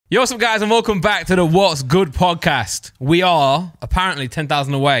Yo, what's up, guys, and welcome back to the What's Good podcast. We are apparently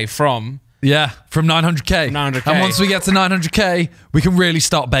 10,000 away from... Yeah, from 900k. 900k. And once we get to 900k, we can really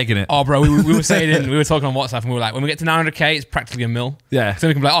start begging it. Oh, bro, we were saying, we were talking on WhatsApp, and we were like, when we get to 900k, it's practically a mil. Yeah. So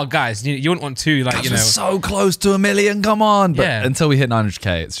we can be like, oh, guys, you wouldn't want to, like, We're so close to 1 million, come on. But Yeah. until we hit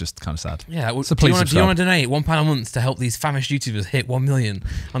 900k, it's just kind of sad. Yeah, well, So do you please want to subscribe. donate £1 a month to help these famished YouTubers hit 1 million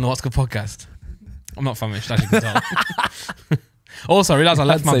on the What's Good podcast? I'm not famished, as you can tell. Also, I realised I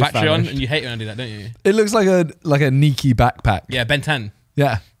left my I'd say battery on, famished. and you hate when I do that, don't you? It looks like a Nike backpack. Yeah, Ben 10.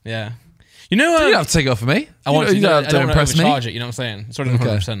 Yeah. Yeah. You know, You don't have to take it off for me. I want to. You don't have to I don't want to impress me. overcharge it. You know what I'm saying? It's already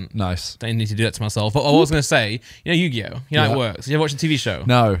 100%. Nice. Don't need to do that to myself. But I was going to say, you know Yu-Gi-Oh? You know how it works. You ever watched the TV show?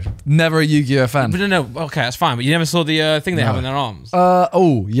 No, never a Yu-Gi-Oh fan. But no, okay, that's fine. But you never saw the thing they have in their arms.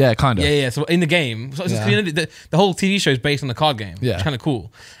 Oh, yeah, kind of. Yeah. So in the game, so it's just, you know, the whole TV show is based on the card game. Yeah. It's kind of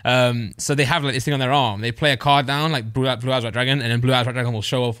cool. So they have like this thing on their arm. They play a card down, like Blue Eyes White Dragon, and then Blue Eyes White Dragon will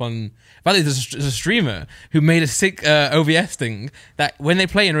show up on... By the way, there's a streamer who made a sick OVS thing that when they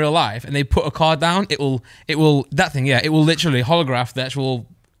play in real life and they put a card down, it will literally holograph the actual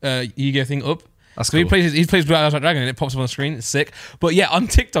Yu-Gi-Oh thing up. That's so cool. he plays Blue Eyes White Dragon and it pops up on the screen. It's sick. But yeah, on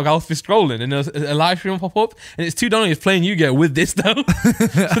TikTok, I was just scrolling and there's a live stream will pop up and it's two Donnies playing Yu-Gi-Oh with this though.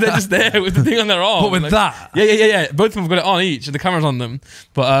 So they're just there with the thing on their arm. But with that? Yeah. Both of them have got it on each and the camera's on them.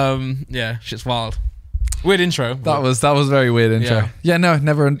 But yeah, shit's wild. Weird intro. That was very weird intro. Yeah, no,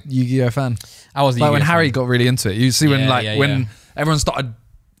 never a Yu-Gi-Oh fan. I was Like when Harry got really into it. You see when Yeah. everyone started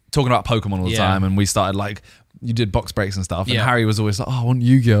talking about Pokemon all the Yeah. time and we started like, you did box breaks and stuff and Yeah. Harry was always like, oh, I want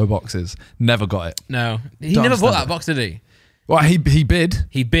Yu-Gi-Oh boxes. Never got it. No. He Don't never bought understand that box, did he? Well, he bid.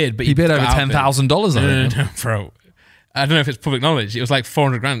 He bid, but He bid got over outbid. $10,000 on it. No, bro. I don't know if it's public knowledge. It was like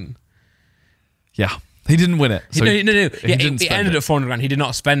 400 grand. Yeah. He didn't win it. So No. he Yeah, didn't it spend ended it. at 400 grand. He did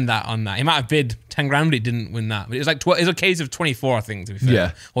not spend that on that. He might have bid 10 grand, but he didn't win that. But it was like, it was a case of 24, I think, to be fair.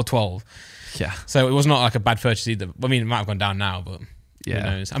 Yeah. Or 12. Yeah. So it was not like a bad purchase either. I mean, it might have gone down now, but who Yeah.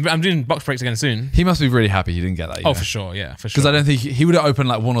 knows? I'm doing box breaks again soon. He must be really happy he didn't get that. Oh, for sure. Yeah, for sure. Because I don't think he would have opened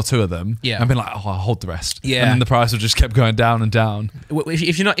like one or two of them Yeah. and been like, oh, I'll hold the rest. Yeah. And then the price would just kept going down and down.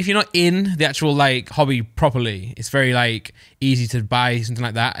 If you're not in the actual like hobby properly, it's very like easy to buy something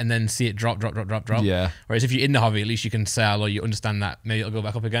like that and then see it drop. Yeah. Whereas if you're in the hobby, at least you can sell or you understand that maybe it'll go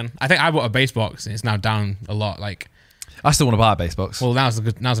back up again. I think I bought a base box and it's now down a lot. Like, I still want to buy a base box. well, now's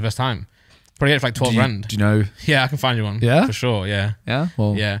the best time. Probably get it for like 12 grand. Do you know? Yeah, I can find you one. Yeah? for sure. Yeah, Yeah?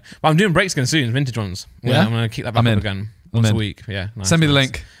 Well, yeah. But I'm doing breaks again soon, vintage ones. Yeah? I'm gonna keep that back I'm up in. again I'm once a in. week. Yeah, nice, send me the nice.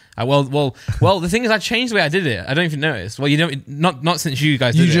 link. Well. The thing is, I changed the way I did it. I don't even notice. Well, you don't. Not since you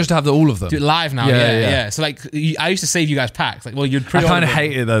guys did You just it. have all of them. Do it live now. Yeah. So like, I used to save you guys packs. Like, well, you'd I pre-order kind of them.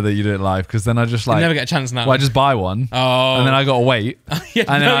 hate it though that you do it live because then I just You like, never get a chance now. well, I just buy one Oh. and then I got to wait Yeah, and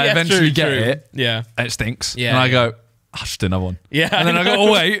then no, I yeah, eventually true, get true. it Yeah. and it stinks. Yeah, And I yeah. go, I'll just do another one. Yeah. And then I got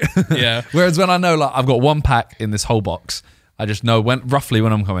to wait. Yeah. Whereas when I know like I've got one pack in this whole box, I just know roughly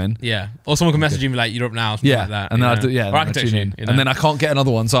when I'm coming. Yeah. Or someone can message you and be like, you're up now. Something Yeah. like that. And then you I know. do, yeah. Or then I can text tune you. in. You know? And then I can't get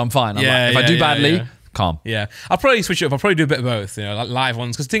another one, so I'm fine. I'm Yeah, like, if I do yeah, badly, yeah. calm. Yeah. I'll probably switch it up. I'll probably do a bit of both. You know, like live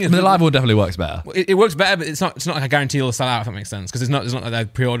ones. Because the thing is, The live one definitely works better. it works better, but it's not like I guarantee it'll sell out if that makes sense. Because it's not like a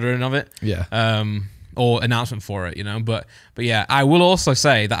pre-ordering of it. Yeah. Or announcement for it, you know. But yeah, I will also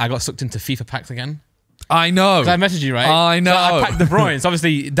say that I got sucked into FIFA packs again. I know. I messaged you, right? I know. So I packed the Bruins.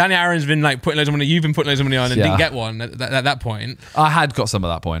 Obviously, Danny Aaron's been like putting loads of money. You've been putting loads of money on and Yeah. didn't get one at that point. I had got some at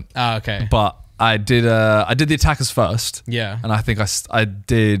that point. Oh, okay. But I did the attackers first. Yeah. And I think I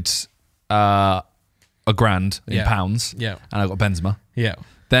did $1,000 in Yeah. pounds. Yeah. And I got Benzema. Yeah.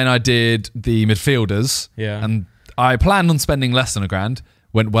 Then I did the midfielders. Yeah. And I planned on spending less than $1,000.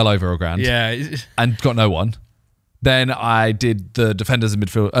 Went well over $1,000. Yeah. And got no one. Then I did the defenders and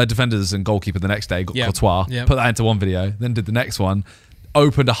defenders and goalkeeper the next day. Got Yeah. Courtois. Yeah. Put that into one video. Then did the next one.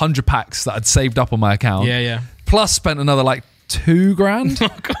 Opened 100 packs that I'd saved up on my account. Yeah. Plus spent another like $2,000.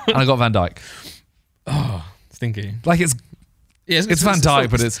 And I got Van Dijk. Oh, stinky. Like it's Van Dijk,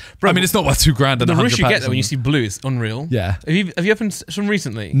 but it's. Bro, I mean, it's not worth $2,000. And the 100 rush you get packs there when you on- see blue. It's unreal. Yeah. Have you opened some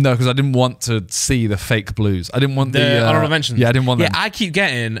recently? No, because I didn't want to see the fake blues. I didn't want The honorable mentions. Yeah, I didn't want them. Yeah, I keep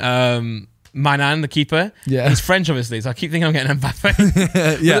getting Mainan, the keeper. Yeah. He's French, obviously, so I keep thinking I'm getting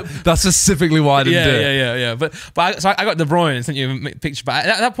Mbappe. Yeah, that's specifically why I didn't do it. Yeah. But I got De Bruyne and sent you a picture. But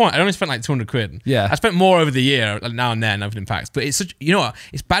at that point, I only spent like 200 quid. Yeah. I spent more over the year, like now and then, opening packs. But it's such, you know what?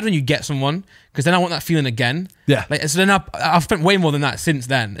 It's bad when you get someone because then I want that feeling again. Yeah. Like so then I've spent way more than that since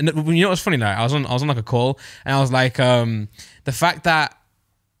then. And you know what's funny? Like I was on like a call and I was like, the fact that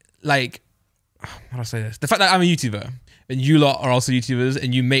like, how do I say this? The fact that I'm a YouTuber and you lot are also YouTubers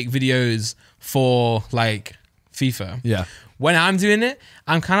and you make videos for like FIFA. Yeah. When I'm doing it,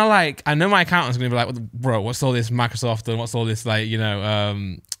 I'm kind of like, I know my accountant's going to be like, bro, what's all this Microsoft and what's all this like, you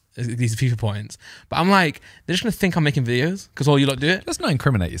know, these FIFA points. But I'm like, they're just gonna think I'm making videos because all you lot do it. Let's not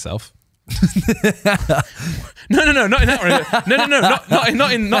incriminate yourself. No, not in that regard.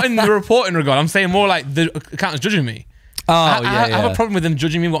 Not in the reporting regard. I'm saying more like the account is judging me. Oh, I have a problem with them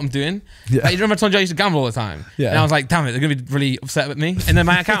judging me what I'm doing. Yeah. Like, you remember I told you I used to gamble all the time? Yeah. And I was like, damn it, they're going to be really upset with me. And then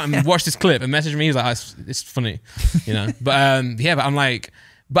my accountant watched this clip and messaged me. He was like, oh, it's funny, you know? But yeah, but I'm like,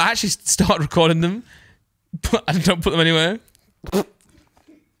 but I actually start recording them, but I don't put them anywhere.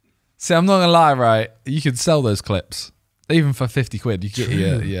 See, I'm not going to lie, right? You could sell those clips. Even for 50 quid, you could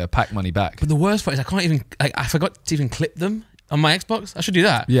get your pack money back. But the worst part is I can't even, like, I forgot to even clip them on my Xbox. I should do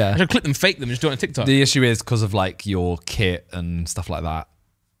that. Yeah. I should clip them, fake them, and just do it on TikTok. The issue is because of like your kit and stuff like that,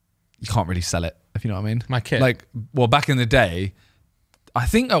 you can't really sell it, if you know what I mean. My kit? Like, well, back in the day, I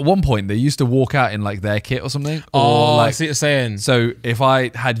think at one point they used to walk out in like their kit or something. Oh, or like, I see what you're saying. so if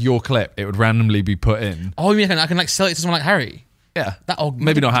I had your clip, it would randomly be put in. Oh, you mean I can like sell it to someone like Harry? Yeah. That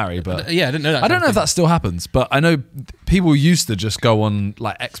Maybe not Harry, but yeah, I didn't know that. I don't know if that still happens, but I know people used to just go on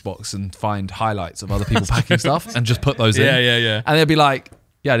like Xbox and find highlights of other people packing stuff and just put those in. Yeah. And they'd be like,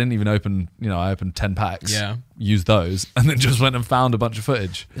 yeah, I didn't even open, I opened 10 packs. Yeah. Used those and then just went and found a bunch of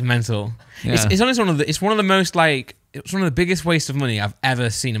footage. It's mental. Yeah. It's honestly it's one of the most like, it's one of the biggest wastes of money I've ever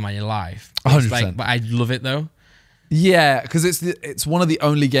seen in my life. It's 100%. like, but I love it though. Yeah, because it's one of the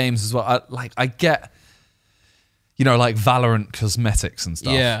only games as well. I get, like Valorant cosmetics and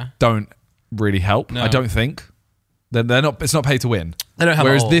stuff. Yeah. Don't really help. No. I don't think they're not. It's not pay to win. They don't help.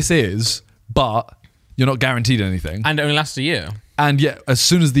 Whereas at all. this is, but you're not guaranteed anything. And it only lasts a year. And yet, as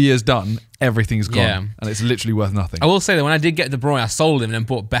soon as the year's done, everything's gone, Yeah. and it's literally worth nothing. I will say that when I did get De Bruyne, I sold him and then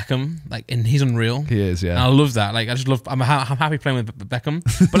bought Beckham. Like, and he's unreal. He is, yeah. And I love that. Like, I'm happy playing with Beckham.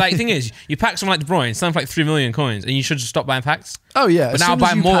 But like, the thing is, you pack someone like De Bruyne, something like 3 million coins, and you should just stop buying packs. Oh yeah, But now I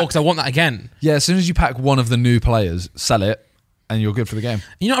buy more because I want that again. Yeah, as soon as you pack one of the new players, sell it, and you're good for the game.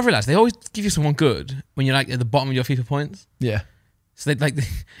 You know what I've realised? They always give you someone good when you're like at the bottom of your FIFA points. Yeah. So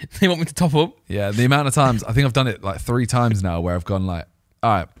they want me to top up. Yeah, the amount of times, I think I've done it like 3 times now where I've gone like,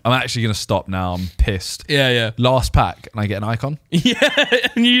 all right, I'm actually going to stop now. I'm pissed. Yeah. Last pack, and I get an icon. Yeah,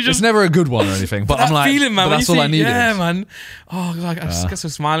 and you It's just never a good one or anything, but that I'm like, feeling, man, but when that's you all see, I needed. Yeah, man. Oh, God, I just get so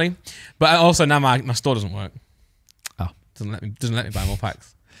smiley. But also now my store doesn't work. Oh. Doesn't let me buy more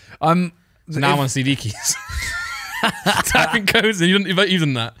packs. So Now I'm on CD keys. Typing codes and you've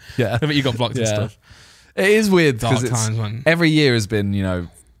done that. Yeah. I bet you got blocked and Yeah. stuff. It is weird Dark because times, man. every year has been,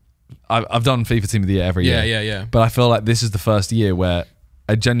 I've done FIFA Team of the Year every year. Yeah. But I feel like this is the first year where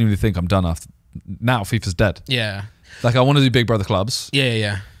I genuinely think I'm done after. Now FIFA's dead. Yeah. Like I want to do Big Brother clubs,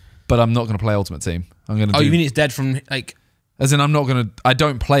 Yeah. but I'm not going to play Ultimate Team. I'm going to. Oh, you mean it's dead from like As in, I'm not going to. I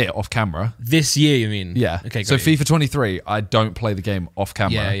don't play it off camera. this year? You mean? Yeah. Okay. So got you. FIFA 23, I don't play the game off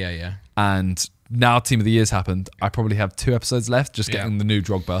camera. Yeah. And now Team of the Year's happened. I probably have 2 episodes left, just Yeah. getting the new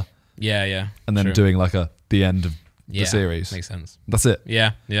Drogba, Yeah. and then True. doing like the end of Yeah, the series. Makes sense. That's it.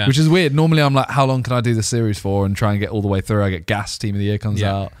 Yeah. Which is weird. Normally, I'm like, how long can I do the series for and try and get all the way through? I get Gas Team of the Year comes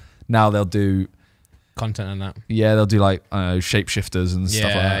Yeah. out. Now they'll do. Content and that. Yeah, they'll do like I don't know, shapeshifters and stuff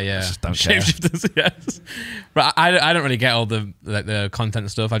like that. Yeah. I just don't care. Shapeshifters, yes. But I don't really get all the content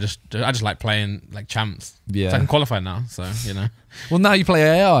stuff. I just like playing like champs. Yeah. So I can qualify now, so Well, now you play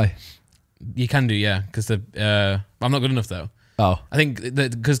AI. you can do, yeah. Because I'm not good enough though. Oh, I think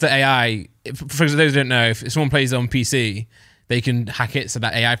because the AI, for those who don't know, if someone plays on PC, they can hack it so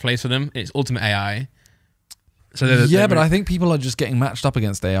that AI plays for them. It's ultimate AI. So but I think people are just getting matched up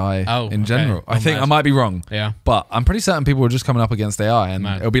against AI in okay. general. I think mad. I might be wrong. Yeah. But I'm pretty certain people are just coming up against AI and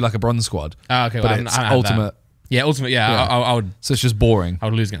Mad. it'll be like a bronze squad. Oh, okay. But Well, it's I haven't had ultimate. that. Yeah, ultimate. Yeah, Yeah. I would. So it's just boring. I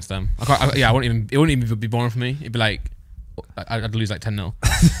would lose against them. I wouldn't even be boring for me. It'd be like I'd lose like 10-0.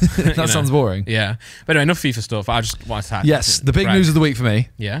 That sounds boring. Yeah. But anyway, enough FIFA stuff. I just wanted to. Yes, the big news of the week for me,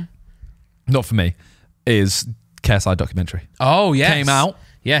 Yeah. not for me, is KSI documentary. Oh yes. Came out.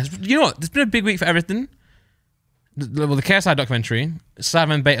 Yes. You know what? There's been a big week for everything. Well, the KSI documentary,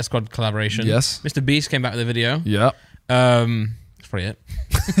 Sam and Beta Squad collaboration. Yes. Mr. Beast came back with a video. Yeah. That's probably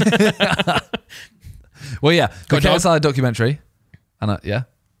it. Well, yeah, the Got a dog? KSI documentary, and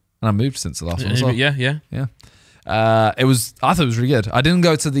I moved since the last one as well. Yeah. Yeah. I thought it was really good. I didn't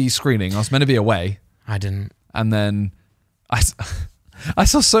go to the screening. I was meant to be away, I didn't. and then I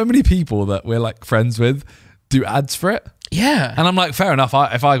saw so many people that we're like friends with do ads for it, Yeah. and I'm like, fair enough.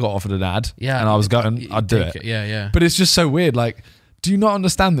 If I got offered an ad, Yeah. and I was going, I'd do Take it. Yeah. But it's just so weird. Like, do you not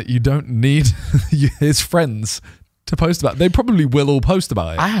understand that you don't need his friends to post about it? They probably will all post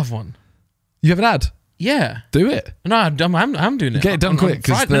about it. I have one. You have an ad? Yeah. Do it. No, I'm doing it. Get it done On quick,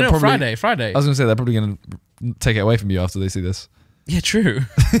 'cause Friday. they're No, probably- Friday. I was going to say, they're probably going to take it away from you after they see this. Yeah, true.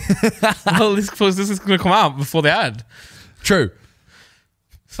 Well, this is going to come out before the ad. True.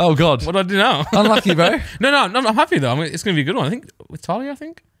 Oh God. What do I do now? Unlucky, bro. No, I'm happy though. I mean, it's going to be a good one. I think with Talia, I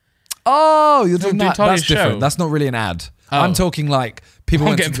think. Oh, you're doing that. Talia's That's different. show. That's not really an ad. Oh. I'm talking like people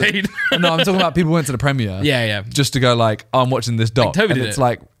I'm went getting to the, paid. No, I'm talking about people went to the premiere. Yeah. Just to go like, oh, I'm watching this doc. Toby and did it's it.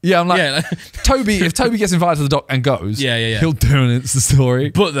 like, yeah, I'm like, Yeah. Toby, if Toby gets invited to the doc and goes, Yeah. he'll do an Insta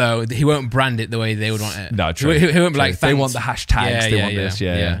story. But though, he won't brand it the way they would want it. No, true. He won't be True. like, They thanks. want the hashtags. They want this.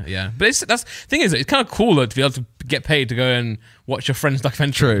 Yeah. But that's thing is, it's kind of cool though to be able to get paid to go and watch your friend's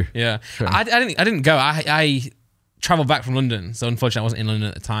documentary. True. Yeah. True. I didn't go. I traveled back from London, so unfortunately I wasn't in London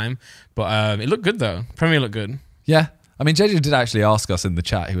at the time. But it looked good though. Premiere looked good. Yeah. I mean, JJ did actually ask us in the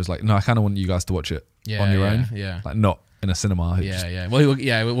chat. He was like, no, I kind of want you guys to watch it on your own. Yeah. Like, not in a cinema. Well,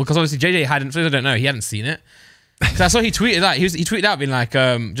 because obviously JJ hadn't. For those who don't know, he hadn't seen it. Because I saw he tweeted that he tweeted out being like,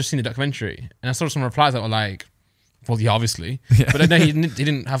 just seen the documentary, and I saw some replies that were like, well, yeah, obviously, but no, he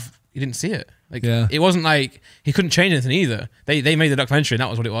didn't see it. Like, it wasn't like he couldn't change anything either. They made the documentary, and that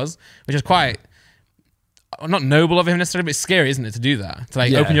was what it was, which is quite not noble of him necessarily, but it's scary, isn't it, to do that, to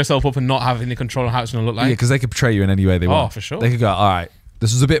like open yourself up and not have any control on how it's going to look like. Yeah, because they could portray you in any way they want. Oh, for sure. They could go, all right,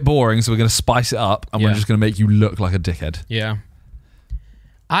 this was a bit boring, so we're going to spice it up, and we're just going to make you look like a dickhead. Yeah.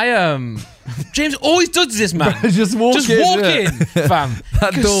 James always does this, man. Just walk in, fam.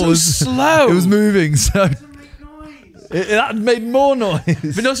 That door was so slow. It was moving, so that made more noise.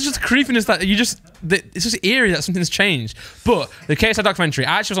 But no, it's just creepiness that it's just eerie that something's changed. But the KSI documentary,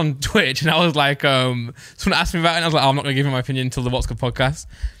 I actually was on Twitch and I was like, someone asked me about it and I was like, oh, I'm not going to give him my opinion until the What's Good podcast.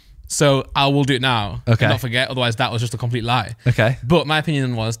 So I will do it now. Okay. And not forget, otherwise that was just a complete lie. Okay. But my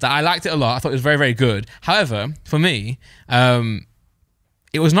opinion was that I liked it a lot. I thought it was very, very good. However, for me,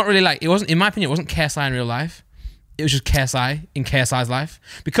 it was not really like, it wasn't, in my opinion, it wasn't KSI in real life. It was just KSI in KSI's life.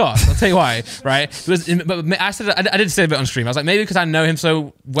 Because, I'll tell you why, right? I did say a bit on stream. I was like, maybe because I know him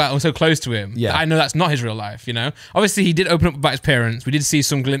so well, I'm so close to him. Yeah. I know that's not his real life, you know? Obviously, he did open up about his parents. We did see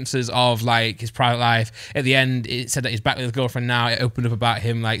some glimpses of, like, his private life. At the end, it said that he's back with his girlfriend now. It opened up about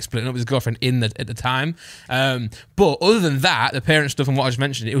him, like, splitting up with his girlfriend at the time. But other than that, the parent stuff and what I just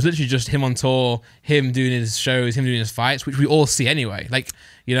mentioned, it was literally just him on tour, him doing his shows, him doing his fights, which we all see anyway. Like,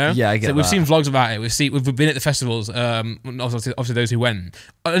 you know? Yeah, I get so we've that. seen vlogs about it. We've been at the festivals, obviously those who went.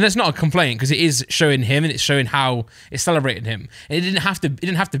 And that's not a complaint because it is showing him and it's showing how it's celebrating him. And it didn't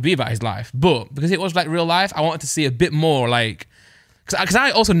have to be about his life. But because it was like real life, I wanted to see a bit more like, because I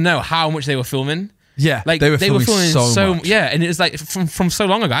also know how much they were filming. Yeah, like they were filming so much. Yeah, and it was like from so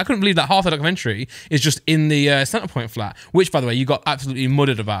long ago. I couldn't believe that half the documentary is just in the Centrepoint flat, which, by the way, you got absolutely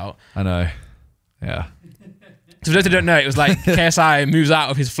mudded about. I know. Yeah. So for those who don't know, it was like KSI moves out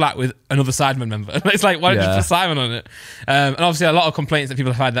of his flat with another Sidemen member. It's like, why didn't you put Simon on it? And obviously a lot of complaints that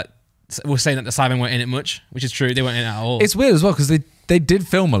people have had that were saying that the Sidemen weren't in it much, which is true. They weren't in it at all. It's weird as well because they did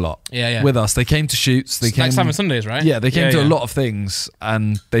film a lot with us. They came to shoots. They came like Simon Sundays, right? Yeah, they came to a lot of things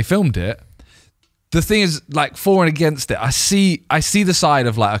and they filmed it. The thing is, like, for and against it, I see the side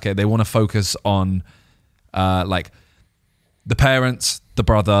of like, okay, they want to focus on like the parents, the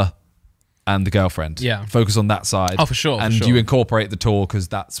brother, and the girlfriend. Yeah. Focus on that side. Oh, for sure. And you incorporate the tour because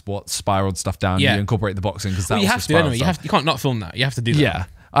that's what spiraled stuff down. Yeah. You incorporate the boxing because that's you have to anyway. You can't not film that. You have to do that. Yeah.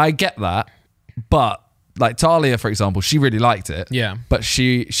 I get that. But like Talia, for example, she really liked it. Yeah. But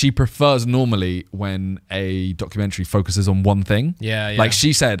she prefers normally when a documentary focuses on one thing. Yeah. Like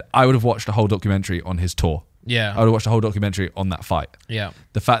she said, I would have watched a whole documentary on his tour. Yeah. I would have watched a whole documentary on that fight. Yeah.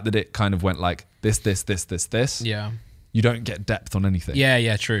 The fact that it kind of went like this. Yeah. You don't get depth on anything.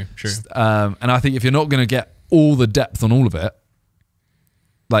 Yeah, true. And I think if you're not going to get all the depth on all of it,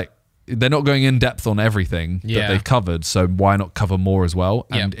 like they're not going in depth on everything that they've covered, so why not cover more as well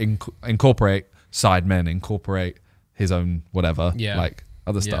and incorporate Sidemen, incorporate his own whatever, like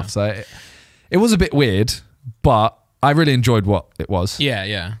other stuff. So it was a bit weird, but I really enjoyed what it was.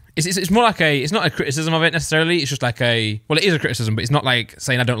 Yeah. It's more like it's not a criticism of it necessarily. It's just like it is a criticism, but it's not like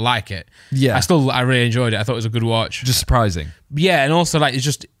saying I don't like it. Yeah. I really enjoyed it. I thought it was a good watch. Just surprising. Yeah, and also like it's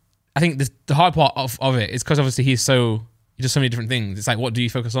just, I think the hard part of it is because obviously he does so many different things. It's like, what do you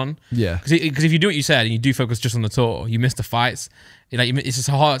focus on? Yeah. Because if you do what you said and you do focus just on the tour, you miss the fights. It's just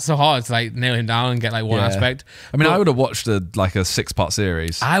so hard to like nail him down and get like one aspect. I mean, I would have watched a 6-part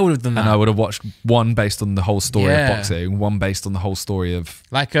series. I would have done that. And I would have watched one based on the whole story of boxing, one based on the whole story of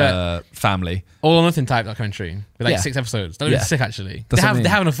like family. All or nothing type documentary with like 6 episodes. That would be sick actually. They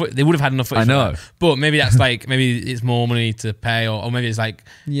would have had enough footage. I know. But maybe that's like, maybe it's more money to pay or maybe it's like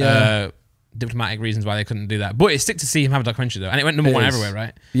diplomatic reasons why they couldn't do that. But it's sick to see him have a documentary though. And it went number 1 everywhere,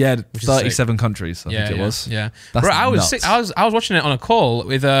 right? Yeah, 37 countries, I think it was. Yeah. That's Bro, I was nuts. sick. I was watching it on a call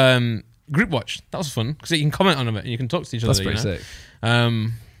with Group Watch. That was fun because you can comment on it and you can talk to each other. That's pretty sick.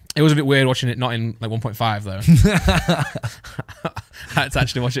 It was a bit weird watching it not in like 1.5 though. I had to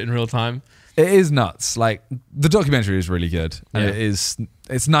actually watch it in real time. It is nuts. Like the documentary is really good, and it's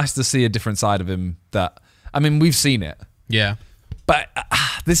nice to see a different side of him. That I mean, we've seen it, but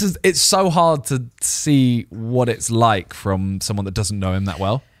it's so hard to see what it's like from someone that doesn't know him that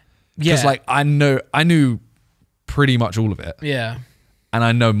well. Because like I knew pretty much all of it. Yeah, and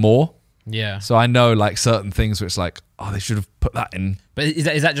I know more. Yeah. So I know like certain things where it's like, oh, they should have put that in. But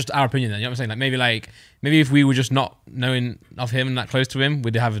is that just our opinion then? You know what I'm saying? Like maybe if we were just not knowing of him and that close to him,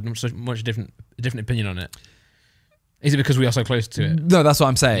 we'd have a much different opinion on it. Is it because we are so close to it? No, that's what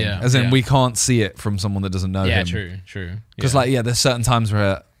I'm saying. Yeah, as in we can't see it from someone that doesn't know him. Yeah, true. Because there's certain times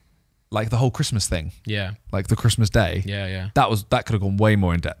where like the whole Christmas thing. Yeah. Like the Christmas day. Yeah. That could have gone way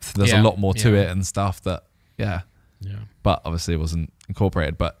more in depth. There's a lot more to it and stuff that Yeah. But obviously it wasn't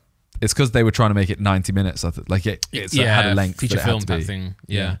incorporated. But it's because they were trying to make it 90 minutes. It had a length feature film type thing.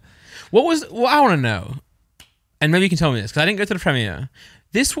 Yeah. What I want to know, and maybe you can tell me this because I didn't go to the premiere.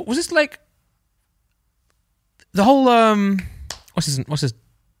 Was this like the whole what's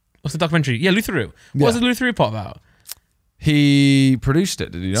the documentary? Yeah, Lutheroo. What was the Lutheroo part about? He produced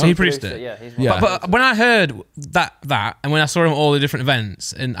it, did he not? So he produced it. Yeah. But when I heard that, and when I saw him at all the different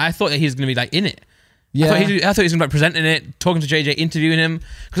events, and I thought that he was going to be like in it. Yeah. I thought he was going to be like presenting it, talking to JJ, interviewing him.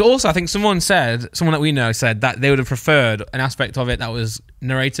 Because also, I think someone that we know said that they would have preferred an aspect of it that was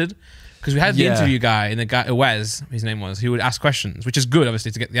narrated. Because we had the interview guy, and the guy, Wes, his name was, who would ask questions, which is good, obviously,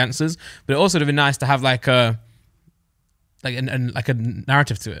 to get the answers. But it also would have been nice to have like a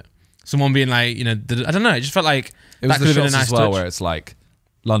narrative to it. Someone being like, I don't know. It just felt like it was the shots as well, where it's like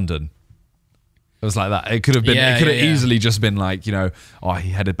London. It was like that. It could have been. It could have easily just been like, he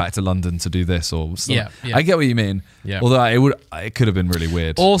headed back to London to do this or something. Yeah. I get what you mean. Yeah. Although it could have been really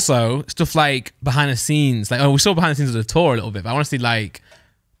weird. Also, stuff like behind the scenes, like we saw behind the scenes of the tour a little bit, but I want to see like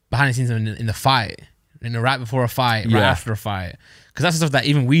behind the scenes in the fight, right before a fight, right after a fight, because that's the stuff that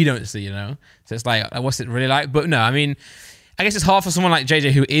even we don't see. So it's like, what's it really like? But no, I mean, I guess it's hard for someone like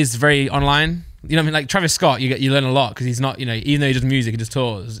JJ who is very online. You know what I mean? Like Travis Scott, you learn a lot because he's not, even though he does music, he does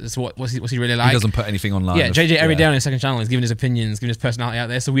tours. It's what's he really like? He doesn't put anything online. Yeah, JJ every day on his second channel is giving his opinions, giving his personality out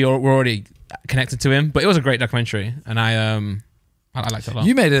there. So we're already connected to him. But it was a great documentary, and I liked it a lot.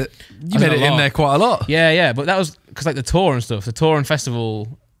 You made it in there quite a lot. Yeah. But that was because like the tour and stuff, the tour and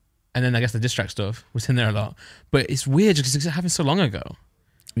festival, and then I guess the diss track stuff was in there a lot. But it's weird just because it happened so long ago.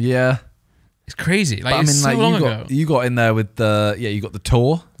 Yeah. It's crazy. Like, it's so long ago. You got in there with you got the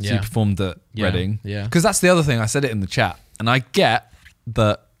tour. So you performed at Reading. Yeah. Because that's the other thing. I said it in the chat. And I get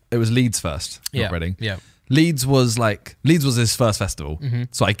that it was Leeds first, not Reading. Yeah. Leeds was his first festival. Mm-hmm.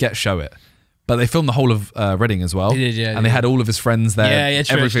 So I get show it. But they filmed the whole of Reading as well. They did, and they had all of his friends there. Yeah,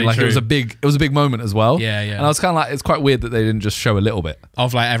 true, everything. True. It was a big moment as well. Yeah. And I was kind of like, it's quite weird that they didn't just show a little bit.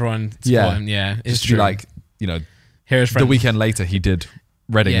 Of like everyone supporting. Yeah. It's just to be like, Here's the weekend later he did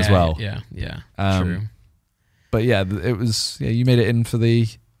Reading as well. Yeah. True. But yeah, it was. Yeah, you made it in for the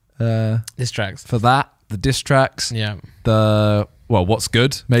diss tracks. For that, the diss tracks. Yeah. What's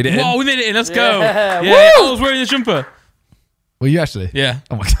good? Made it in. Whoa, we made it in. Let's go. Yeah. I was wearing the jumper. Were you actually? Yeah.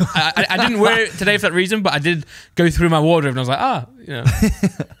 Oh my god. I didn't wear it today for that reason, but I did go through my wardrobe and I was like, I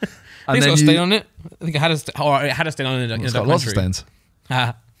think it's got a stain on it. I think it had a stain on it. It's got lots of stains.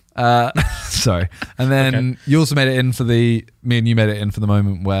 Sorry. And then you also made it in for me and you made it in for the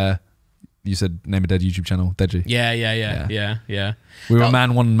moment where you said name a dead YouTube channel, Deadgy. Yeah. We were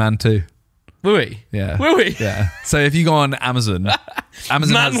Man 1 and Man 2. Were we? Yeah. Were we? Yeah. So if you go on Amazon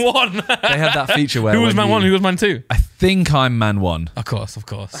Man 1. They had that feature where who was Man 1? Who was Man 2? I think I'm Man 1. Of course.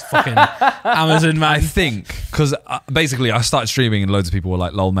 Fucking Amazon man. I think because basically I started streaming and loads of people were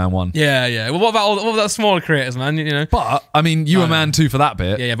like, "Lol, Man 1." Yeah. Well, what about the smaller creators, man? But I mean, you were Man 2 for that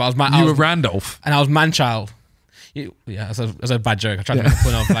bit. Yeah. But you were Randolph, and I was Man Child. That's a bad joke. I tried to make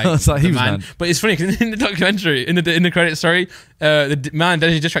fun of like, he was man. But it's funny because in the documentary, in the credits, the Man and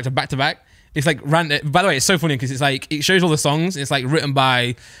Deadgy diss tracks are back to back. It's like random. By the way, it's so funny because it's like it shows all the songs. It's like written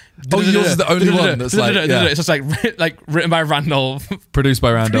by. Yours is the only one that's like. It's just like written by Randolph, produced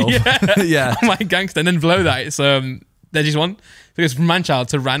by Randolph. Yeah. I'm like gangster, and then below that it's Deadgy's one. So it's from Manchild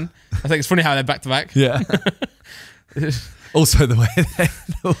to Ran. I think it's funny how they're back to back. Yeah. Also,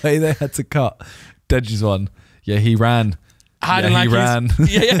 the way they had to cut Deadgy's one. Yeah, he ran. Hiding like ran.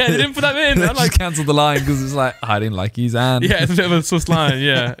 Yeah, they didn't put that in. They just cancelled the line because it's like hiding like he's Anne. Yeah, it's a bit of a sus line.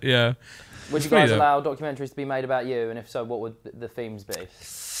 Yeah. Would you guys allow documentaries to be made about you? And if so, what would the themes be?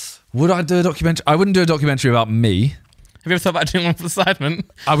 Would I do a documentary? I wouldn't do a documentary about me. Have you ever thought about doing one for the Sidemen?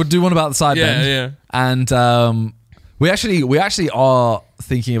 I would do one about the Sidemen. Yeah. And we actually are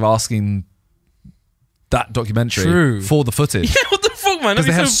thinking of asking that documentary for the footage. Yeah, what the fuck, man? Because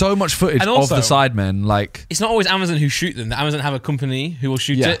they have so much footage of the Sidemen. Like, it's not always Amazon who shoot them. The Amazon have a company who will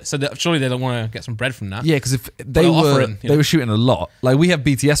shoot it. So surely they don't want to get some bread from that. Yeah, because if they were shooting a lot. Like, we have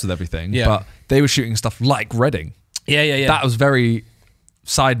BTS with everything, but they were shooting stuff like Reading. Yeah. That was very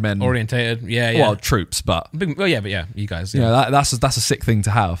Sidemen orientated. Yeah. Well, troops, but you guys. You know, that's a sick thing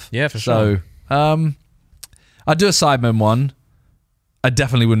to have. Yeah, for sure. So, I'd do a Sidemen one. I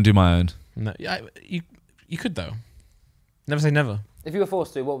definitely wouldn't do my own. No, you could though. Never say never. If you were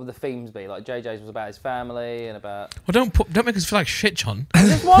forced to, what would the themes be? Like JJ's was about his family and about. Well, don't make us feel like shit, John. I'm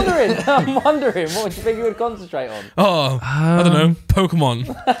just wondering. I'm wondering. What would you think you would concentrate on? Oh, I don't know. Pokemon.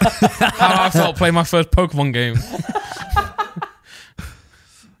 How I felt playing my first Pokemon game.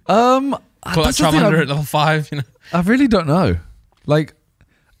 Call that Charmander at level 5. You know. I really don't know. Like,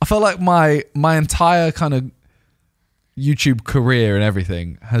 I felt like my entire kind of YouTube career and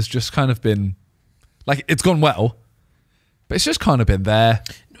everything has just kind of been like, it's gone well, but it's just kind of been there.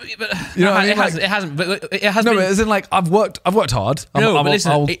 But, you know what I mean? It hasn't. But it has. No, been, but as in, like, I've worked hard. But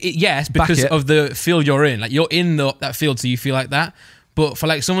listen, yes, because of the field you're in. Like, you're in that field, so you feel like that. But for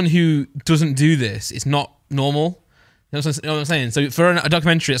like someone who doesn't do this, it's not normal. You know what I'm saying? So for a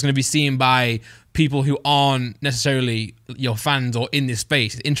documentary that's going to be seen by people who aren't necessarily your fans or in this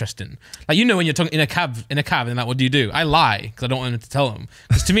space, it's interesting. Like, you know, when you're talking in a cab, and they're like, what do you do? I lie because I don't want them to tell them.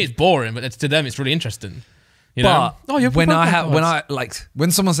 Because to me, it's boring, but to them, it's really interesting. You know?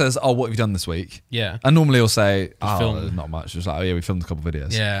 When someone says, "Oh, what have you done this week?" Yeah, I normally will say, filmed. Not much. Just like, "Oh yeah, we filmed a couple of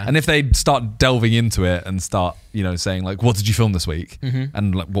videos." Yeah, and if they start delving into it and start, you know, saying like, "What did you film this week?"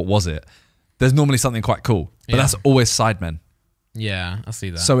 and like, "What was it?" There's normally something quite cool, but that's always Sidemen. Yeah, I see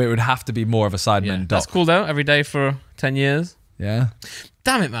that. So it would have to be more of a Sidemen doc. That's cool though. Every day for 10 years. Yeah.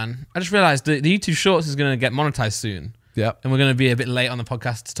 Damn it, man! I just realized the YouTube Shorts is going to get monetized soon. Yep. And we're going to be a bit late on the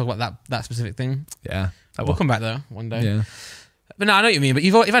podcast to talk about that specific thing. Yeah. We'll come back though one day. Yeah. But no, I know what you mean. But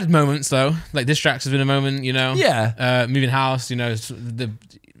you've had moments though, like Distracts has been a moment, you know. Yeah. Moving house, you know, the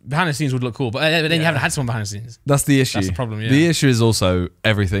behind the scenes would look cool, but then you haven't had someone behind the scenes. That's the issue. That's the problem. Yeah. The issue is also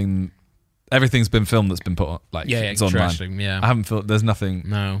everything's been filmed that's been put on. Like, it's online. Actually, yeah. I haven't filmed. There's nothing.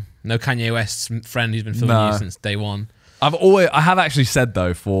 No Kanye West's friend who's been filming you since day one. I have actually said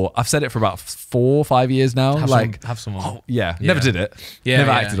though I've said it for about 4 or 5 years now. Have someone. Oh, never did it. Never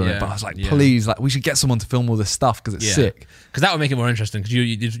acted on it. But I was like, please, like, we should get someone to film all this stuff because it's sick. Because that would make it more interesting. Because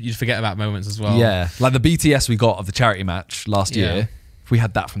you'd forget about moments as well. Yeah, like the BTS we got of the charity match last year. If we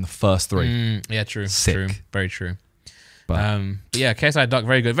had that from the first 3. Yeah, true. Sick. True. Very true. But yeah, KSI doc,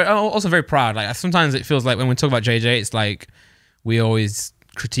 very good. Also very proud. Like, sometimes it feels like when we talk about JJ, it's like we always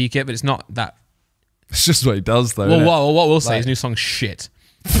critique it, but it's not that. It's just what he does, though. Well, what we'll say, his new song's shit.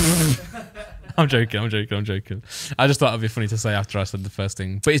 I'm joking. I just thought it'd be funny to say after I said the first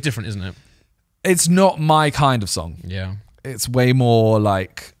thing, but it's different, isn't it? It's not my kind of song. Yeah, it's way more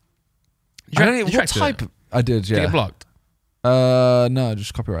like. I don't know what type. I did. Yeah. Did it get blocked? No,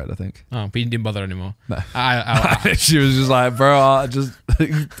 just copyright, I think. Oh, but you didn't bother anymore. No. She was just like, bro,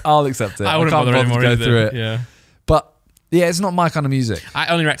 I'll accept it. I wouldn't bother anymore. Go through it. Yeah. But yeah, it's not my kind of music. I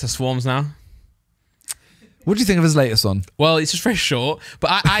only react to Swarms now. What do you think of his latest one? Well, it's just very short, but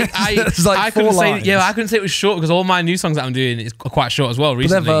It's like I couldn't 4 say lines. I couldn't say it was short because all my new songs that I'm doing is quite short as well.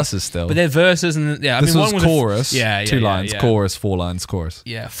 Recently, But they're verses still. But they're verses, and yeah, this one was chorus. 2 lines, yeah. chorus, 4 lines, chorus.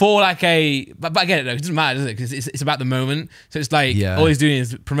 Yeah, for like a. But I get it though. It doesn't matter, does it? Because it's about the moment. So it's like all he's doing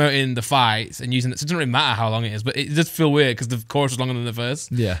is promoting the fights and using it. So it doesn't really matter how long it is, but it does feel weird because the chorus is longer than the verse.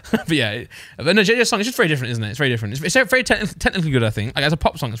 Yeah. But yeah, but no, JJ's song is just very different, isn't it? It's very different. It's very technically good, I think. Like, as a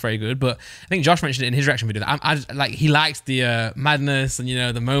pop song, it's very good. But I think Josh mentioned it in his reaction video. That he likes the madness and, you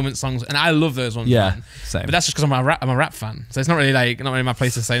know, the moment songs, and I love those ones. Yeah, man. same. But that's just because I'm a rap fan, so it's not really my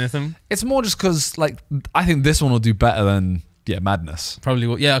place to say anything. It's more just because, like, I think this one will do better than madness. Probably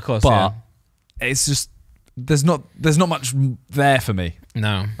will. Yeah, of course. But it's just there's not much there for me.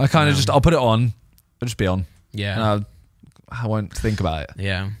 No, I kind of I'll put it on, I'll just be on. Yeah. And I won't think about it.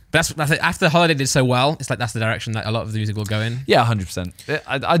 Yeah, but that's after Holiday did so well. It's like that's the direction that a lot of the music will go in. Yeah, 100%.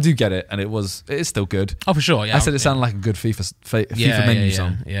 I do get it, and it is still good. Oh, for sure. Yeah, I said it sounded like a good FIFA menu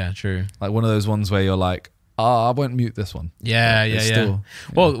song. Yeah, true. Like one of those ones where you're like, I won't mute this one. Yeah. Still,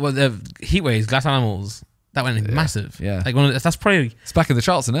 well, the Heatwaves, Glass Animals, that went massive. Yeah, like that's probably it's back in the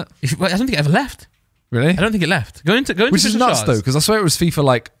charts, isn't it? I don't think it ever left. Really? I don't think it left. Go into which is nuts though, because I swear it was FIFA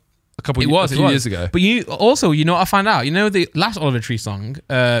like a few years ago. But you know what I found out? You know the last Oliver Tree song,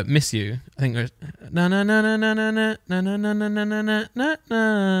 "Miss You." I think it was na na na na na na na na na na na na na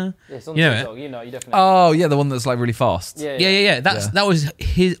na. It's on TikTok. You definitely. Oh yeah, the one that's like really fast. Yeah. That was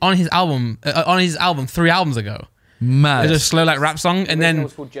on his album 3 albums ago. Mad. It was a slow like rap song, and then it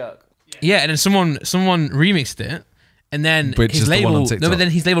was called Jerk. Yeah, and then someone remixed it, and then Which his is the label. one on TikTok. No, but then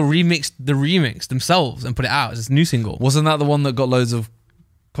his label remixed the remix themselves and put it out as a new single. Wasn't that the one that got loads of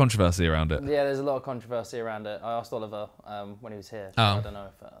controversy around it? Yeah, there's a lot of controversy around it. I asked Oliver when he was here. So Oh. I don't know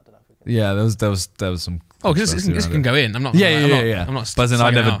if we can. Yeah, there was some. Oh, because controversy this around can it. go in. I'm not. Yeah. I'm not. But then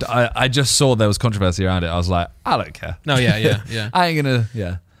slagging it off. I just saw there was controversy around it. I was like, I don't care. No, yeah. I ain't gonna.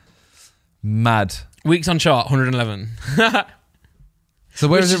 Yeah. Mad. Weeks on chart 111. So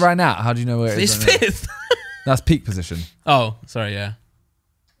where is it right now? How do you know where it It's is? Right now? fifth. That's peak position. Oh, sorry. Yeah.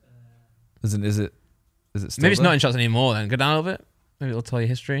 Is it? Still Maybe it's there? not in charts anymore. Then go down a little bit. Maybe it'll tell you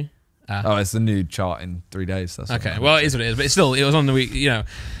history. Oh, it's the new chart in 3 days. That's Okay. what Well, it is what it is. But it's still, it was on the week.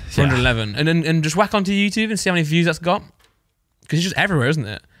 111, and just whack onto YouTube and see how many views that's got. Because it's just everywhere, isn't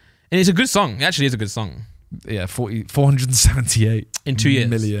it? And it's a good song. It actually is a good song. Yeah, 478 in 2 years,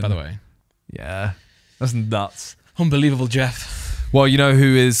 million. by the way. Yeah, that's nuts. Unbelievable, Jeff. Well, you know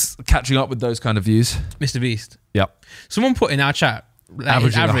who is catching up with those kind of views? Mr. Beast. Yep. Someone put in our chat,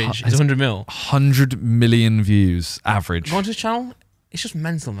 Average average is 100 mil. 100 million views average. Go onto his channel. It's just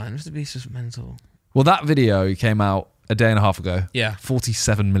mental, man. Mr. Beast is just mental. Well, that video came out a day and a half ago. Yeah.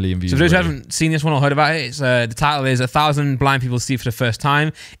 47 million views. So for those who already. haven't seen this one or heard about it, it's the title is 1,000 blind people see for the first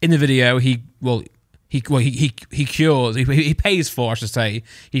time. In the video, he cures. He pays for, I should say.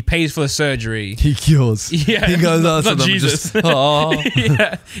 He pays for the surgery. He cures. Yeah, He goes not out to them Jesus. and just, oh.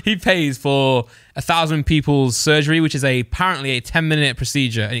 Yeah, he pays for 1,000 people's surgery, which is apparently a 10-minute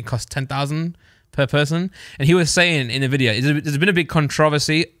procedure, and it costs 10,000 per person. And he was saying in the video, there's been a big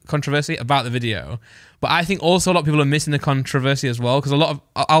controversy about the video, but I think also a lot of people are missing the controversy as well, because a lot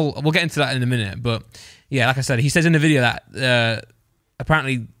of we'll get into that in a minute. But yeah, like I said, he says in the video that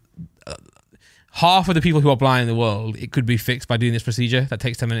apparently half of the people who are blind in the world, it could be fixed by doing this procedure that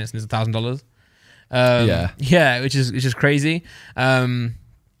takes 10 minutes and is $1,000. Yeah, which is crazy. Well,